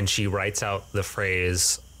 and she writes out the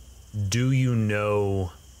phrase, "Do you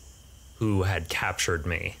know who had captured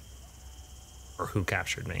me?" Or who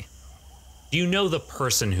captured me? Do you know the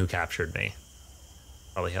person who captured me?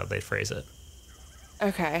 Probably how they phrase it.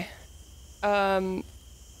 Okay.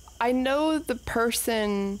 I know the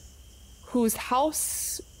person whose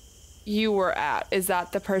house you were at. Is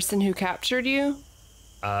that the person who captured you?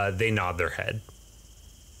 They nod their head.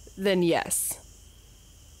 Then yes.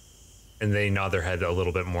 And they nod their head a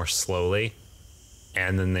little bit more slowly,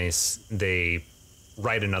 and then they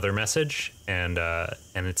write another message, and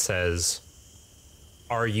it says,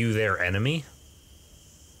 "Are you their enemy?"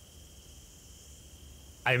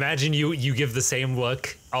 I imagine you give the same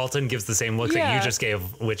look. Alton gives the same look that you just gave,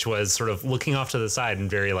 which was sort of looking off to the side and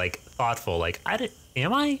very like thoughtful. Like,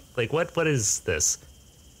 am I? Like, what is this?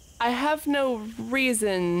 I have no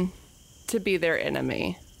reason to be their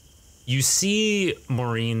enemy. You see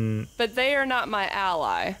Maureen... But they are not my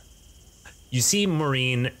ally. You see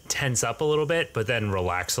Maureen tense up a little bit, but then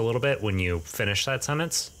relax a little bit when you finish that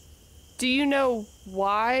sentence. Do you know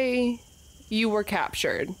why you were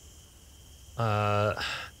captured?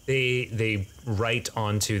 They write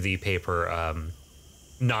onto the paper,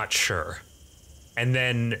 not sure. And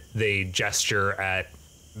then they gesture at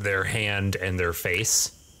their hand and their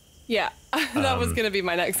face. Yeah, that was going to be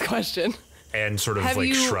my next question. And sort of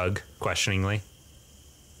shrug questioningly.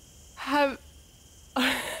 I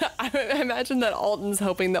imagine that Alton's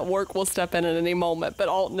hoping that Work will step in at any moment, but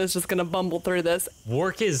Alton is just going to bumble through this.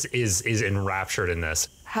 Work is enraptured in this.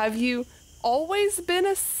 Have you always been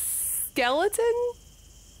a skeleton?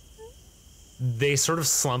 They sort of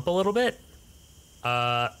slump a little bit.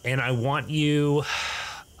 And I want you...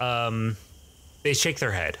 they shake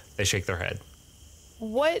their head.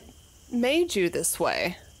 What made you this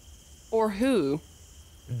way? Or who?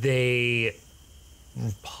 They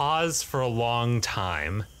pause for a long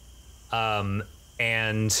time,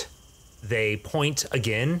 and they point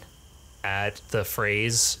again at the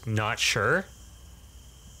phrase "not sure,"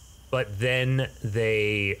 but then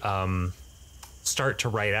they start to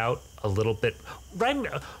write out a little bit.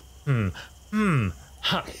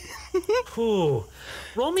 Ooh.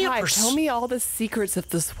 Roll me tell me all the secrets of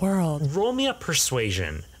this world. Roll me a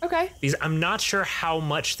persuasion. Okay. Because I'm not sure how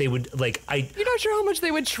much they would You're not sure how much they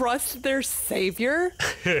would trust their savior?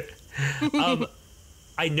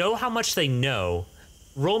 I know how much they know.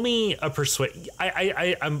 Roll me a persuade.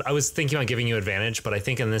 I was thinking about giving you advantage, but I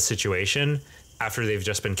think in this situation, after they've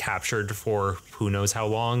just been captured for who knows how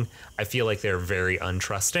long, I feel like they're very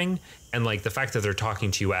untrusting, and like the fact that they're talking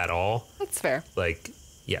to you at all. That's fair. Like,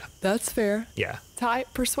 yeah. That's fair. Yeah. Ty,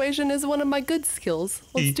 persuasion is one of my good skills.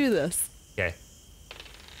 Let's do this. Okay.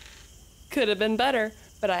 Could have been better,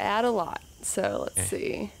 but I add a lot. So let's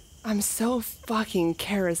see. I'm so fucking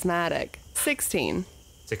charismatic. 16.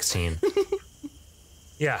 16.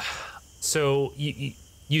 Yeah. So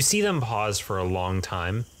you see them pause for a long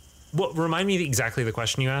time. Remind me exactly the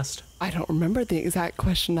question you asked. I don't remember the exact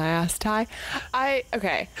question I asked, Ty.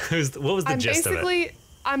 Okay. What was the gist of it?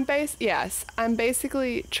 I'm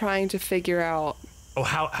basically trying to figure out... Oh,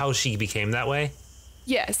 how she became that way?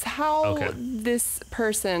 Yes, how this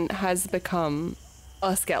person has become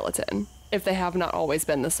a skeleton, if they have not always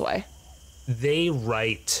been this way. They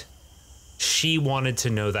write, "She wanted to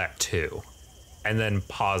know that too," and then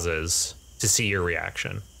pauses to see your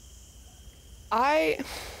reaction. I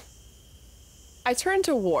turn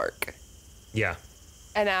to Work. Yeah.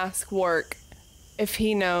 And ask Work if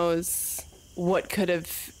he knows what could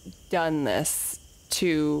have done this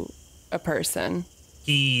to a person.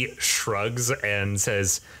 He shrugs and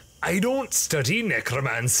says, "I don't study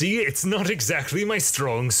necromancy. It's not exactly my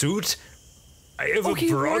strong suit. I have a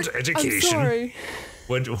broad education." I'm sorry.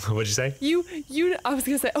 What'd you say? I was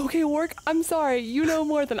gonna say, okay, Work, I'm sorry. You know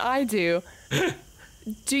more than I do.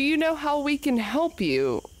 Do you know how we can help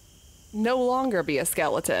you no longer be a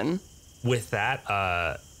skeleton? With that,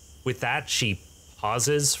 she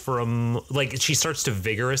pauses for she starts to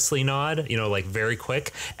vigorously nod, like very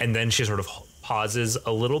quick, and then she sort of pauses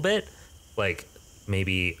a little bit, like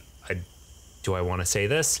maybe do I want to say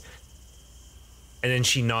this? And then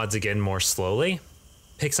she nods again more slowly,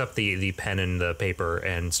 picks up the pen and the paper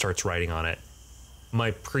and starts writing on it.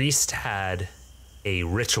 My priest had a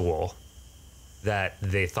ritual that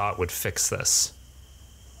they thought would fix this.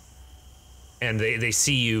 And they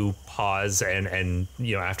see you pause and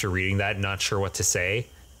after reading that, not sure what to say.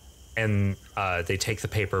 And they take the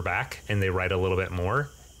paper back and they write a little bit more.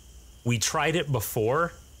 We tried it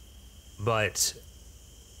before, but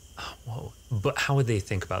how would they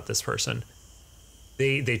think about this person?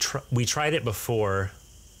 We tried it before,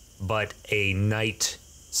 but a knight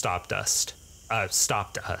stopped us.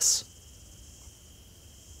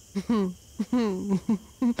 This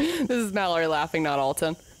is Mallory laughing, not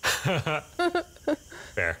Alton.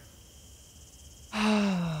 Fair.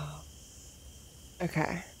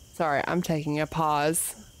 Okay. Sorry, I'm taking a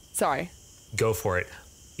pause. Sorry. Go for it.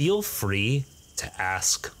 Feel free to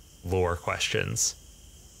ask lore questions.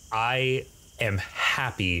 I am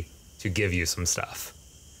happy to give you some stuff.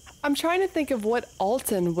 I'm trying to think of what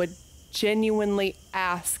Alton would genuinely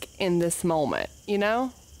ask in this moment, you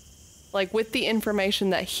know? Like, with the information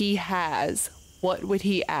that he has, what would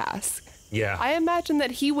he ask? Yeah. I imagine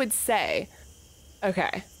that he would say,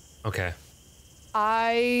 okay.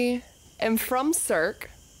 I am from Cirque.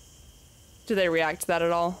 Do they react to that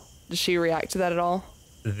at all? Does she react to that at all?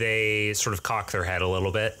 They sort of cock their head a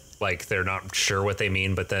little bit, like they're not sure what they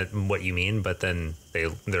mean, but then what you mean, but then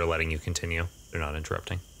they're letting you continue. They're not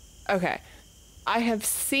interrupting. Okay. I have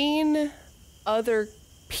seen other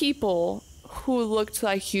people who looked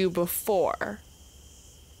like you before.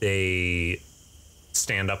 They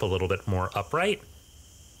stand up a little bit more upright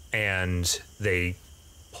and they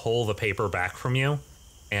pull the paper back from you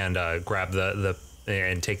and grab the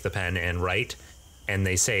and take the pen and write, and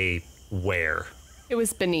they say where. It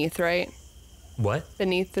was beneath, right? What?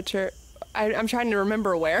 Beneath the church. I'm trying to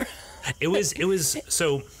remember where. It was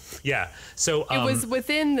so yeah. So it was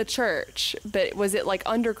within the church, but was it like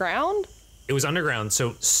underground? It was underground.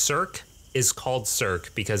 So Cirque is called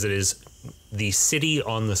Cirque because it is the city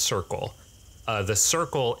on the circle. The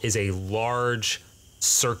circle is a large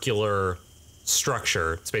circular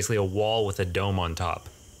structure. It's basically a wall with a dome on top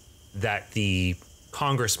that the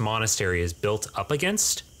Congress Monastery is built up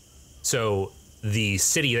against. So the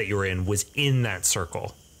city that you were in was in that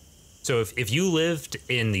circle. So if you lived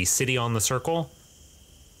in the city on the circle,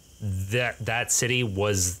 that city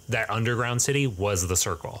was, that underground city was the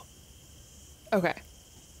circle. Okay.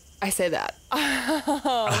 I say that.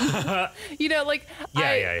 Like,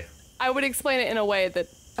 yeah. I would explain it in a way that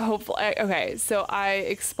hopefully, okay, so I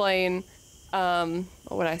explain, what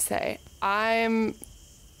would I say? I'm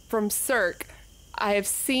from Cirque. I have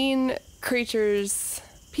seen creatures,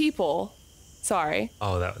 people, sorry.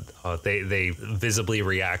 They visibly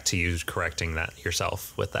react to you correcting that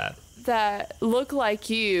yourself with that. That look like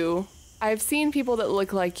you. I've seen people that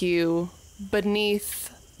look like you beneath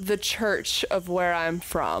the church of where I'm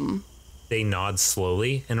from. They nod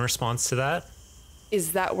slowly in response to that.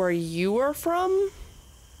 Is that where you are from?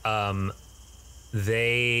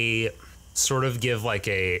 They sort of give like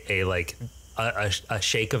a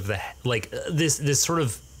shake of the like this sort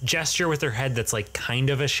of gesture with their head that's like kind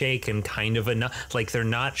of a shake and kind of a like they're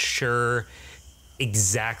not sure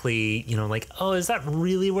exactly, like, oh, is that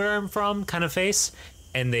really where I'm from kind of face.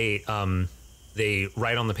 And they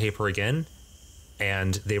write on the paper again,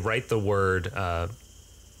 and they write the word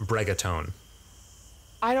bregatone.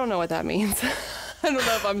 I don't know what that means. I don't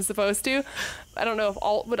know if I'm supposed to. I don't know if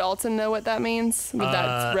would Alton know what that means. Would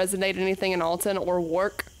that resonate anything in Alton or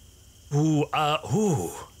work?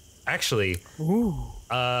 Actually.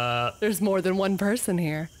 There's more than one person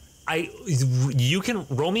here. You can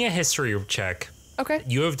roll me a history check. Okay.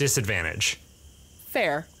 You have disadvantage.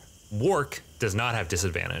 Fair. Work does not have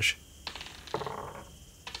disadvantage.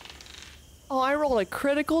 Oh, I rolled a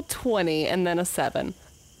critical 20 and then a 7.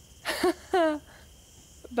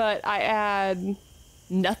 But I add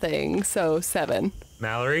nothing, so 7.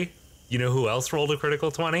 Mallory, you know who else rolled a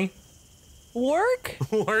critical 20? Work?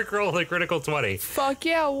 Work rolled a critical 20. Fuck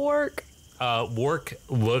yeah, Work. Work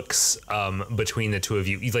looks between the two of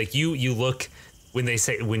you. Like you look when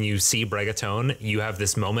you see bregatone, you have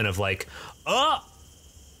this moment of like, oh,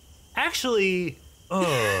 actually,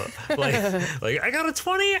 like I got a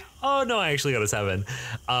 20. Oh no, I actually got a 7.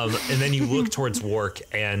 And then you look towards Work,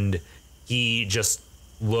 and he just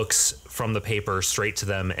looks from the paper straight to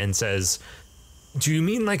them and says, "Do you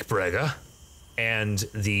mean like Brega?" And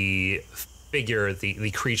the figure,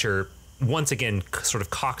 the creature, once again sort of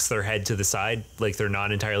cocks their head to the side, like they're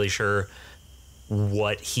not entirely sure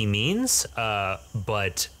what he means,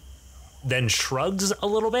 but then shrugs a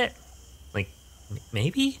little bit, like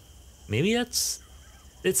maybe it's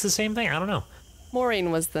the same thing. I don't know.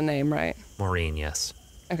 Maureen was the name, right? Maureen, yes.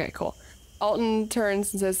 Okay, cool. Alton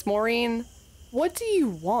turns and says, Maureen, what do you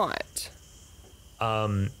want?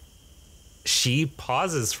 She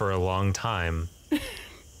pauses for a long time,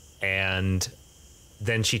 and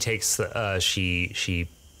then she takes the she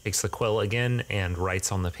takes the quill again and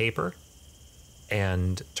writes on the paper,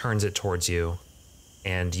 and turns it towards you,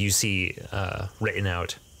 and you see written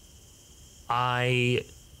out, "I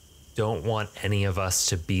don't want any of us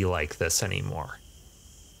to be like this anymore."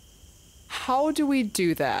 How do we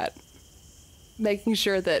do that? Making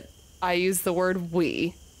sure that I use the word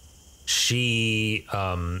we. She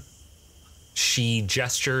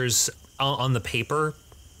gestures on the paper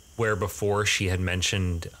where before she had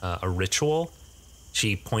mentioned a ritual.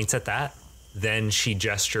 She points at that. Then she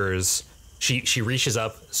gestures. She reaches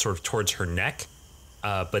up sort of towards her neck,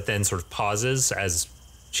 but then sort of pauses as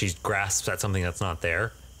she grasps at something that's not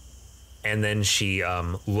there. And then she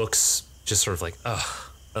looks just sort of like, oh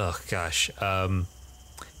gosh. And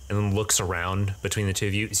then looks around between the two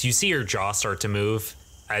of you. So you see her jaw start to move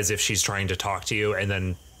as if she's trying to talk to you, and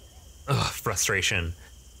then frustration.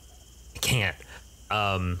 I can't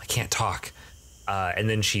talk. And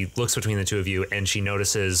then she looks between the two of you, and she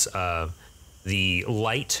notices the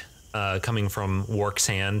light coming from Wark's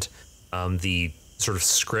hand, the sort of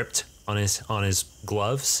script on his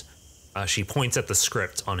gloves. She points at the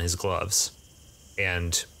script on his gloves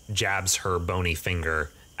and jabs her bony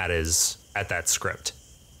finger at that script.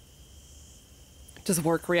 Does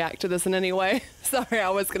Wark react to this in any way? Sorry,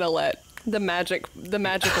 I was gonna let the magical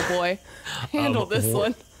boy handle this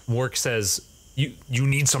one. Wark says, "You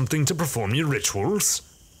need something to perform your rituals?"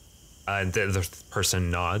 And the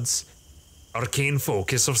person nods. "Arcane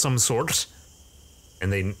focus of some sort?"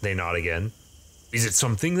 And they nod again. "Is it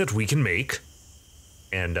something that we can make?"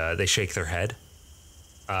 And they shake their head.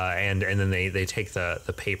 And then they take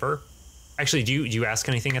the paper. Actually, do you ask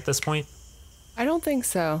anything at this point? I don't think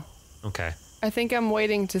so. Okay. I think I'm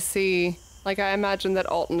waiting to see. Like, I imagine that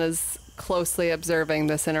Alton is closely observing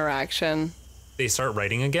this interaction. They start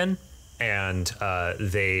writing again, and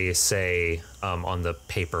they say on the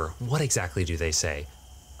paper, what exactly do they say?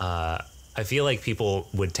 I feel like people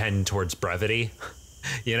would tend towards brevity,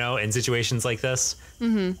 in situations like this,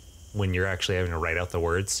 when you're actually having to write out the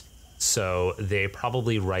words. So they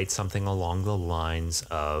probably write something along the lines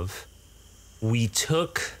of, we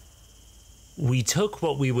took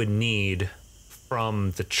what we would need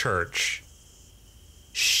from the church.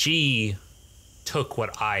 She took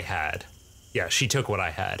what I had. Yeah, she took what I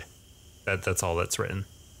had. That's all that's written.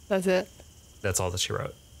 That's it? That's all that she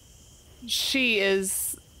wrote. She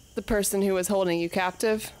is the person who was holding you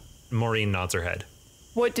captive? Maureen nods her head.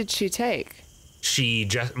 What did she take?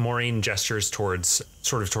 Maureen gestures towards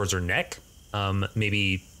her neck,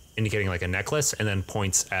 maybe indicating like a necklace, and then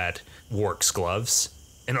points at Wark's gloves.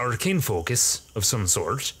 An arcane focus of some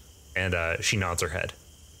sort. And she nods her head.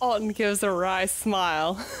 Alton gives a wry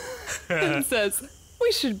smile and says,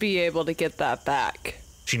 we should be able to get that back.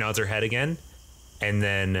 She nods her head again, and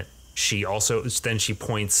then she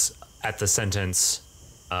points at the sentence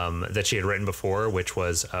that she had written before, which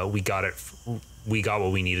was, we got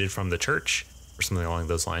what we needed from the church, or something along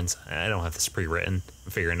those lines. I don't have this pre-written.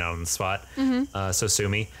 I'm figuring it out on the spot, so sue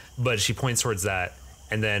me. But she points towards that,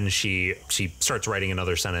 and then she starts writing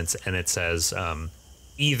another sentence, and it says,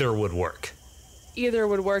 either would work. Either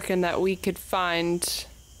would work in that we could find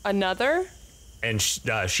another? And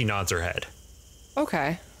she nods her head.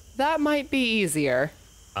 Okay. That might be easier.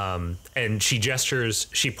 And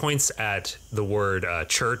she points at the word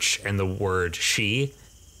church and the word she,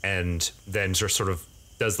 and then just sort of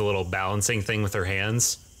does the little balancing thing with her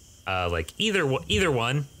hands. Like either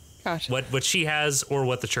one. Gotcha. What she has or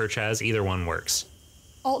what the church has, either one works.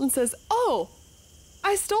 Alton says, oh,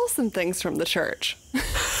 I stole some things from the church.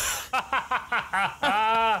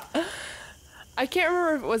 I can't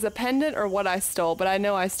remember if it was a pendant or what I stole, but I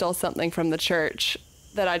know I stole something from the church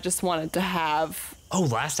that I just wanted to have. Oh,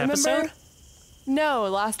 last Remember? episode? No,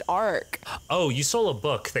 last arc. Oh, you stole a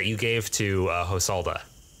book that you gave to Hosalda.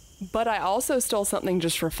 But I also stole something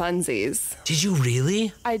just for funsies. Did you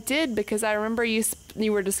really? I did, because I remember you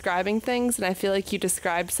were describing things, and I feel like you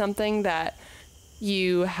described something that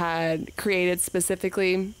you had created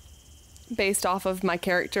specifically based off of my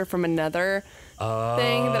character from another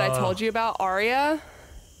thing that I told you about, Arya.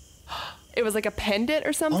 It was like a pendant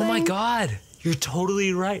or something. Oh my god, you're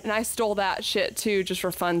totally right. And I stole that shit too, just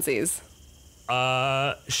for funsies.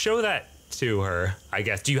 Show that to her, I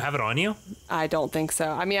guess. Do you have it on you? I don't think so.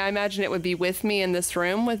 I mean, I imagine it would be with me in this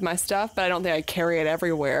room with my stuff, but I don't think I'd carry it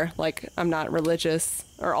everywhere. Like, I'm not religious,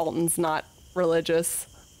 or Alton's not religious.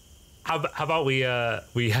 How about we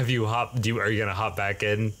have you hop? Are you gonna hop back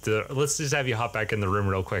in? Let's just have you hop back in the room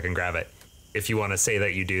real quick and grab it. If you want to say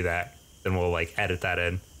that you do that, then we'll like edit that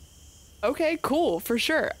in. Okay, cool, for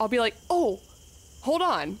sure. I'll be like, oh, hold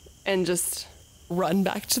on, and just run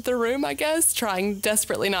back to the room, I guess, trying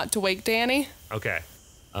desperately not to wake Danny. Okay.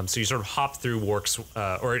 So you sort of hop through Wark's,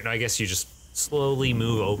 or no, I guess you just slowly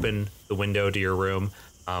move open the window to your room,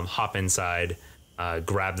 hop inside,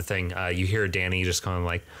 grab the thing. You hear Danny just kind of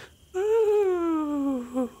like,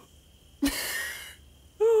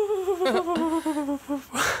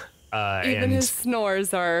 Even his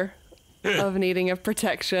snores are of needing of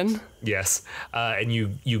protection. Yes, and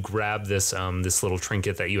you grab this this little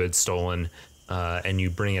trinket that you had stolen, and you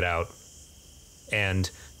bring it out, and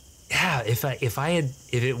yeah, if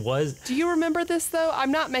it was. Do you remember this though?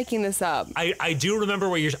 I'm not making this up. I do remember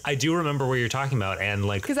what you're talking about, and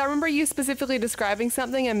like because I remember you specifically describing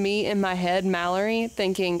something, and me in my head, Mallory,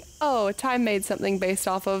 thinking, oh, Time made something based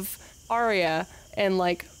off of Arya and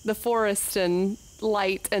like the forest and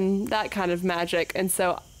light and that kind of magic, and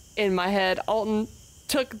so in my head, Alton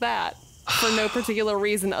took that for no particular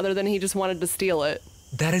reason other than he just wanted to steal it.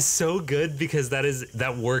 That is so good because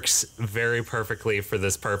that works very perfectly for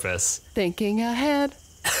this purpose. Thinking ahead.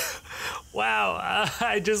 Wow,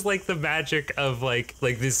 I just like the magic of like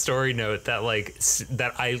this story note that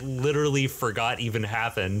that I literally forgot even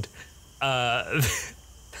happened. That's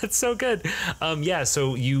so good. Yeah,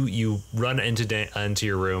 so you run into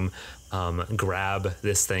your room, grab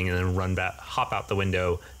this thing, and then run back, hop out the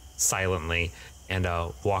window silently, and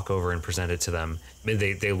walk over and present it to them.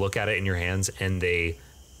 They look at it in your hands and they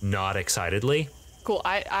nod excitedly. Cool.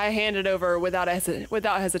 I hand it over without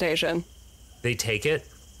hesitation. They take it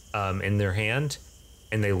in their hand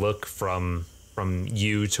and they look from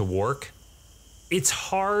you to Wark. It's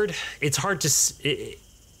hard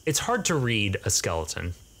to read a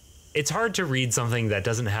skeleton. It's hard to read something that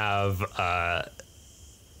doesn't have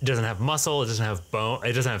muscle, it doesn't have bone,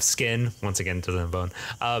 it doesn't have skin. Once again, it doesn't have bone.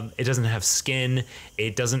 It doesn't have skin,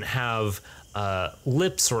 it doesn't have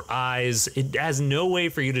lips or eyes. It has no way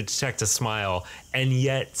for you to detect a smile, and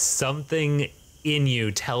yet something in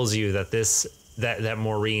you tells you that that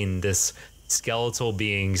Maureen, this skeletal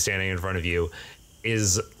being standing in front of you,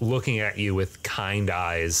 is looking at you with kind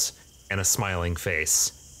eyes and a smiling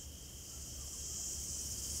face.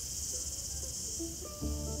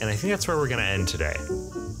 And I think that's where we're going to end today.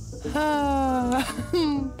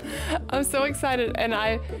 I'm so excited. And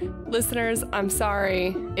listeners, I'm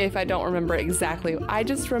sorry if I don't remember exactly. I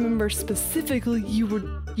just remember specifically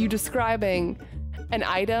you describing an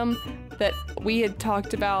item that we had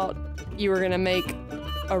talked about. You were going to make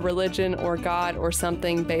a religion or god or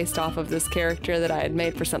something based off of this character that I had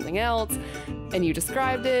made for something else. And you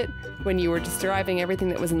described it when you were describing everything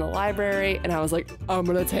that was in the library. And I was like, I'm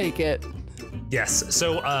going to take it. Yes.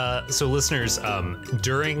 So listeners,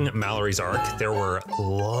 during Mallory's arc, there were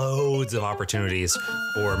loads of opportunities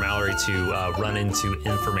for Mallory to run into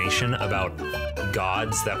information about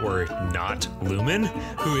gods that were not Lumen,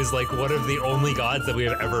 who is like one of the only gods that we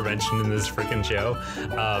have ever mentioned in this freaking show.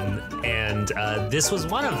 And this was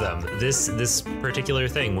one of them. This particular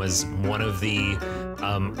thing was one of the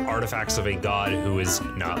artifacts of a god who is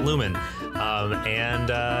not Lumen. And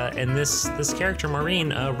this character,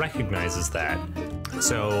 Maureen, recognizes that.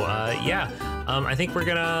 So, yeah, I think we're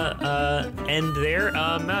gonna end there.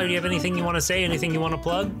 Mallory, do you have anything you want to say? Anything you want to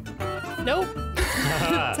plug? Nope.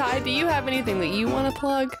 Ty, do you have anything that you want to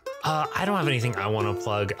plug? I don't have anything I want to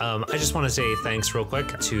plug. I just want to say thanks real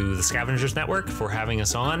quick to the Scavengers Network for having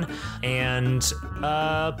us on. And,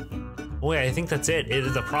 boy, I think that's it.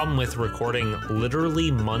 The problem with recording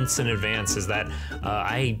literally months in advance is that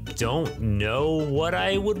I don't know what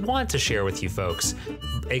I would want to share with you folks.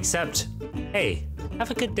 Except, hey,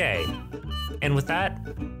 have a good day. And with that,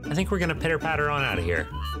 I think we're going to pitter-patter on out of here.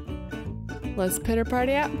 Let's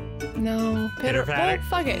pitter-party out? No. Pitter-patter? Oh,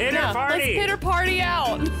 fuck it. Pitter-party! Let's pitter-party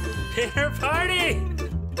out! Pitter-party!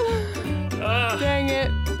 Dang it.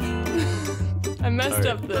 I messed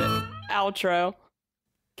up the outro.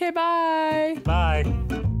 Okay, bye. Bye.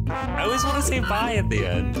 I always want to say bye at the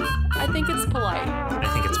end. I think it's polite. I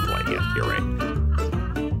think it's polite, yeah, you're right.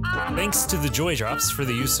 Thanks to the Joy Drops for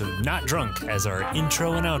the use of Not Drunk as our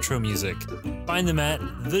intro and outro music. Find them at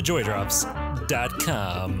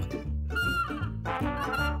thejoydrops.com.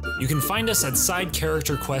 You can find us at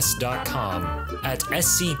sidecharacterquest.com, at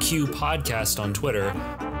SCQ Podcast on Twitter,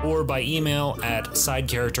 or by email at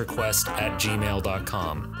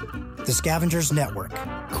sidecharacterquest@gmail.com. The Scavengers Network.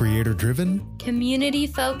 Creator driven, Community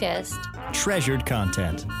focused. Treasured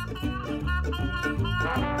content.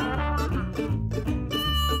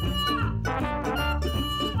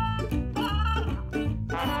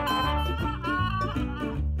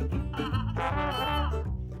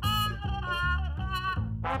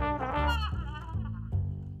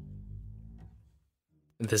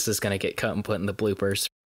 This is going to get cut and put in the bloopers.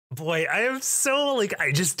 Boy, I am so like,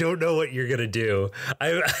 I just don't know what you're gonna do.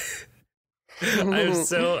 I am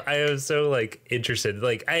so like interested.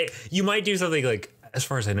 Like you might do something like, as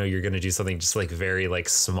far as I know, you're gonna do something just like very like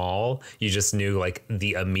small. You just knew like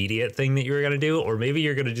the immediate thing that you were gonna do, or maybe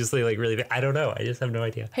you're gonna do something like really big. I don't know. I just have no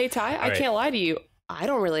idea. Hey Ty, I can't lie to you. I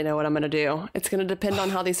don't really know what I'm gonna do. It's gonna depend on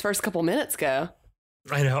how these first couple minutes go.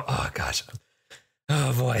 I know. Oh gosh.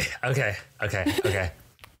 Oh boy. Okay.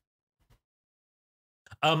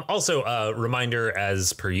 Also, reminder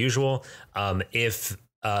as per usual, if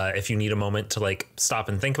you need a moment to like stop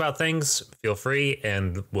and think about things, feel free,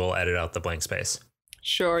 and we'll edit out the blank space.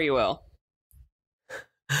 Sure, you will.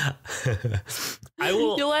 I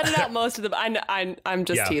will. You'll edit out most of them. I'm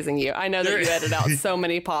just teasing you. I know that you edit out so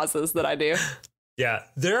many pauses that I do. Yeah,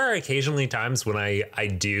 there are occasionally times when I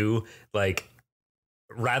do like,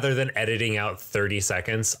 rather than editing out 30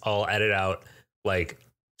 seconds, I'll edit out like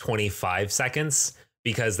 25 seconds.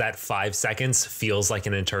 Because that 5 seconds feels like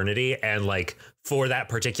an eternity, and like for that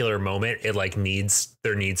particular moment, it like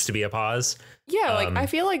there needs to be a pause. Yeah, like I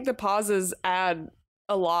feel like the pauses add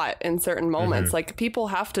a lot in certain moments. Mm-hmm. Like people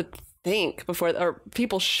have to think or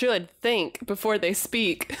people should think before they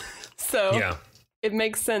speak. So yeah, it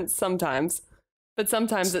makes sense sometimes, but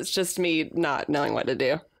sometimes it's just me not knowing what to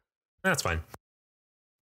do. That's fine.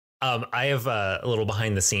 I have a little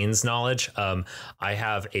behind the scenes knowledge. I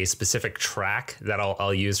have a specific track that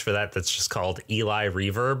I'll use for that. That's just called Eli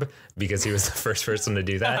Reverb, because he was the first person to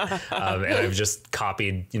do that. And I've just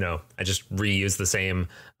copied, I just reuse the same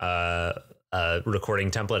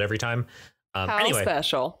recording template every time.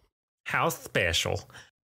 Special. How special.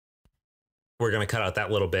 We're going to cut out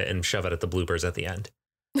that little bit and shove it at the bloopers at the end.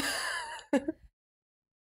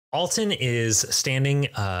 Alton is standing...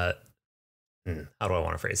 how do I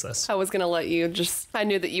want to phrase this? I was going to let you I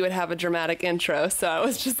knew that you would have a dramatic intro, so I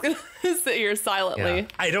was just going to sit here silently. Yeah.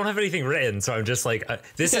 I don't have anything written, so I'm just like,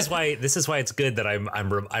 this is why it's good that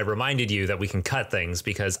I reminded you that we can cut things,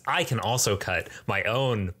 because I can also cut my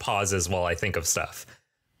own pauses while I think of stuff.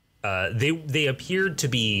 They appeared to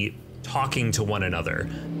be talking to one another.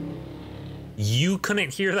 You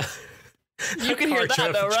couldn't hear that. You can hear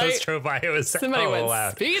that though, right? Just drove by. It was somebody went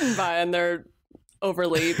loud. Speeding by in their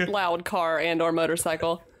overly loud car and or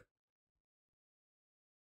motorcycle.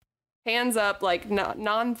 Hands up, like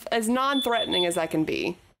as non-threatening as I can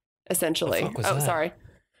be, essentially. Sorry.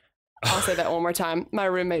 I'll say that one more time. My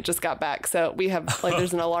roommate just got back, so we have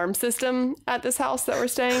there's an alarm system at this house that we're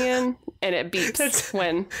staying in, and it beeps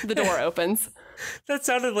when the door opens. That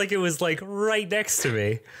sounded like it was like right next to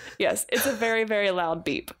me. Yes, it's a very, very loud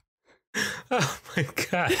beep. Oh my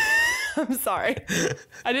god. I'm sorry.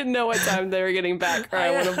 I didn't know what time they were getting back, or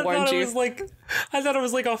I would have warned you. I thought it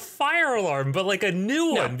was like a fire alarm, but like a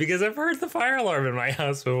new one, because I've heard the fire alarm in my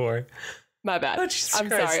house before. My bad. Oh, I'm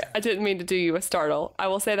sorry. I didn't mean to do you a startle. I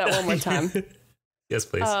will say that one more time. Yes,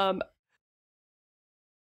 please.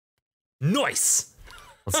 Nice.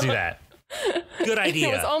 Let's do that. Good idea.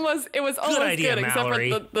 It was almost good idea,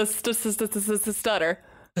 Mallory. Except for the stutter.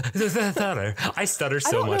 The stutter. I stutter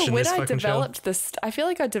so much in this fucking show. I feel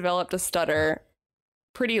like I developed a stutter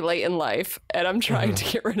pretty late in life, and I'm trying to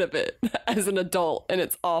get rid of it as an adult, and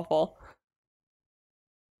it's awful.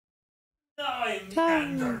 Now I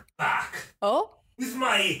meander back. Oh? With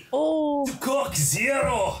my Coke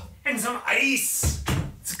Zero and some ice.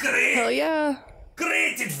 It's great. Hell yeah.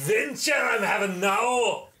 Great adventure I'm having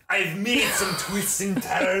now. I've made some twists and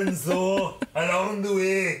turns, though, along the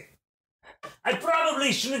way. I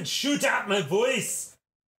probably shouldn't shoot out my voice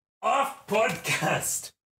off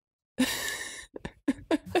podcast.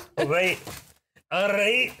 All right.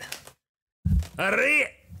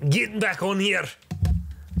 Getting back on here.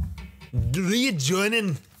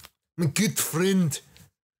 Rejoining my good friend.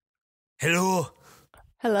 Hello.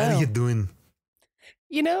 How you doing?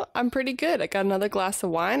 I'm pretty good. I got another glass of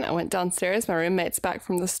wine. I went downstairs. My roommate's back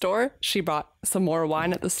from the store. She bought some more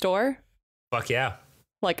wine at the store. Fuck yeah.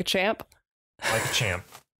 Like a champ. Like a champ.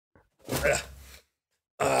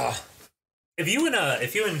 If you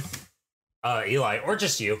and Eli, or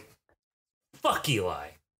just you, fuck Eli.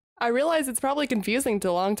 I realize it's probably confusing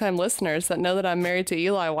to longtime listeners that know that I'm married to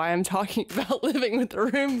Eli why I'm talking about living with a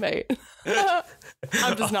roommate.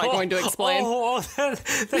 I'm just not going to explain.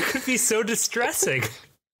 That could be so distressing.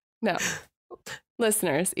 No.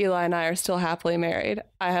 Listeners, Eli and I are still happily married.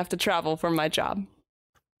 I have to travel for my job.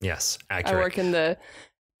 Yes, accurate. I work in the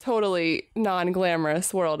totally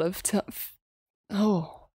non-glamorous world of...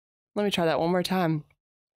 let me try that one more time.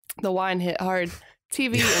 The wine hit hard.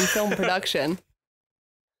 TV and film production.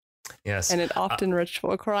 Yes. And it often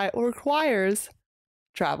requires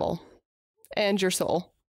travel and your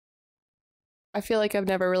soul. I feel like I've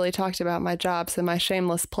never really talked about my job, so my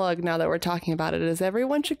shameless plug now that we're talking about it is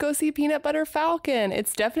everyone should go see Peanut Butter Falcon.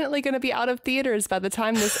 It's definitely going to be out of theaters by the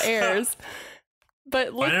time this airs.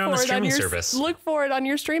 But look for it on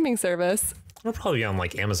your streaming service. It'll probably be on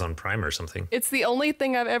like Amazon Prime or something. It's the only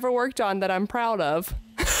thing I've ever worked on that I'm proud of.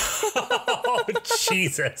 Oh,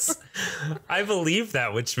 Jesus. I believe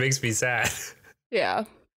that, which makes me sad. Yeah.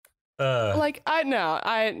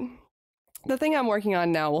 The thing I'm working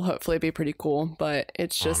on now will hopefully be pretty cool, but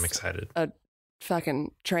it's just I'm excited. A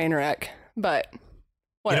fucking train wreck. But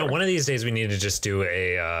whatever. You know, one of these days we need to just do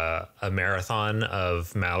a marathon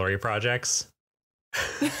of Mallory projects.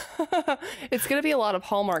 It's gonna be a lot of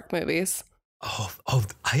Hallmark movies. Oh,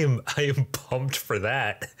 I am pumped for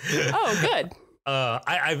that. Oh, good.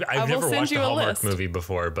 I've never watched a Hallmark movie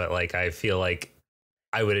before, but like I feel like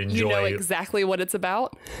I would enjoy. You know exactly what it's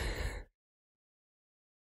about.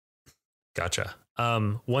 Gotcha.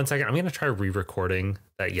 1 second. I'm gonna try re-recording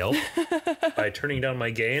that Yelp by turning down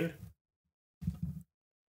my gain.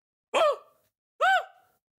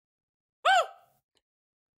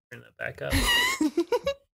 Turn that back up.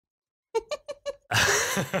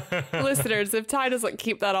 Listeners, if Ty doesn't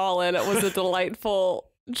keep that all in, it was a delightful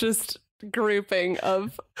just grouping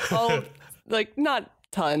of all, like, not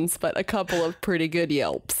tons, but a couple of pretty good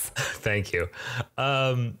Yelps. Thank you.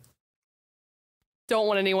 Don't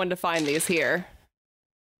want anyone to find these here.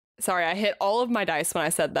 Sorry, I hit all of my dice when I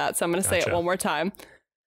said that, so I'm going to say it one more time.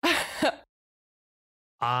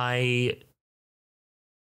 I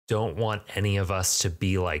don't want any of us to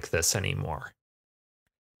be like this anymore.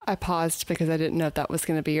 I paused because I didn't know if that was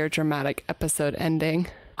going to be your dramatic episode ending.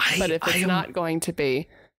 But if it's not going to be,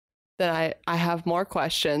 then I have more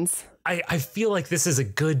questions. I feel like this is a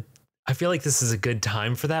good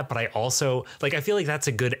time for that, but I also I feel like that's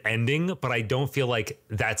a good ending, but I don't feel like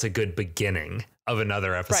that's a good beginning of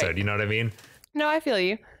another episode. Right. You know what I mean? No, I feel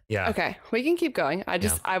you. Yeah. Okay, we can keep going.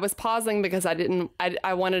 I was pausing because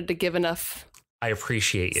I wanted to give enough. I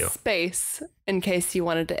appreciate you. Space in case you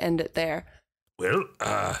wanted to end it there. Well,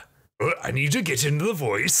 I need to get into the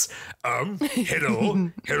voice.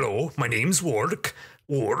 Hello, my name's Work.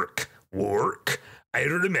 I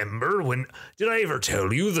remember did I ever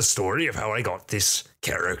tell you the story of how I got this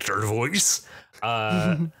character voice?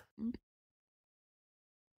 Why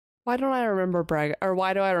don't I remember Brega? Or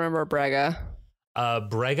why do I remember Brega?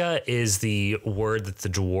 Brega is the word that the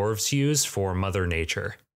dwarves use for Mother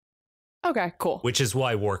Nature. Okay, cool. Which is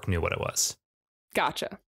why Work knew what it was.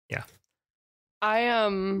 Gotcha. Yeah.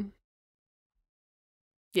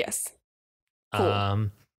 Yes. Cool.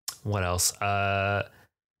 What else?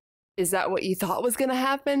 Is that what you thought was going to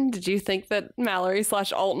happen? Did you think that Mallory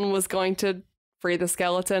 / Alton was going to free the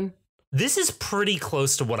skeleton? This is pretty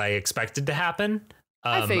close to what I expected to happen.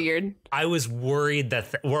 I figured. I was worried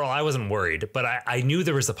that, I wasn't worried, but I knew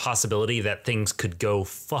there was a possibility that things could go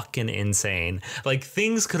fucking insane. Like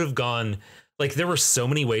things could have gone, like there were so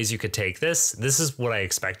many ways you could take this. This is what I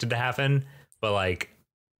expected to happen. But like,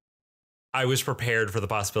 I was prepared for the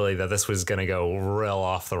possibility that this was going to go real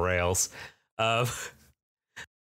off the rails.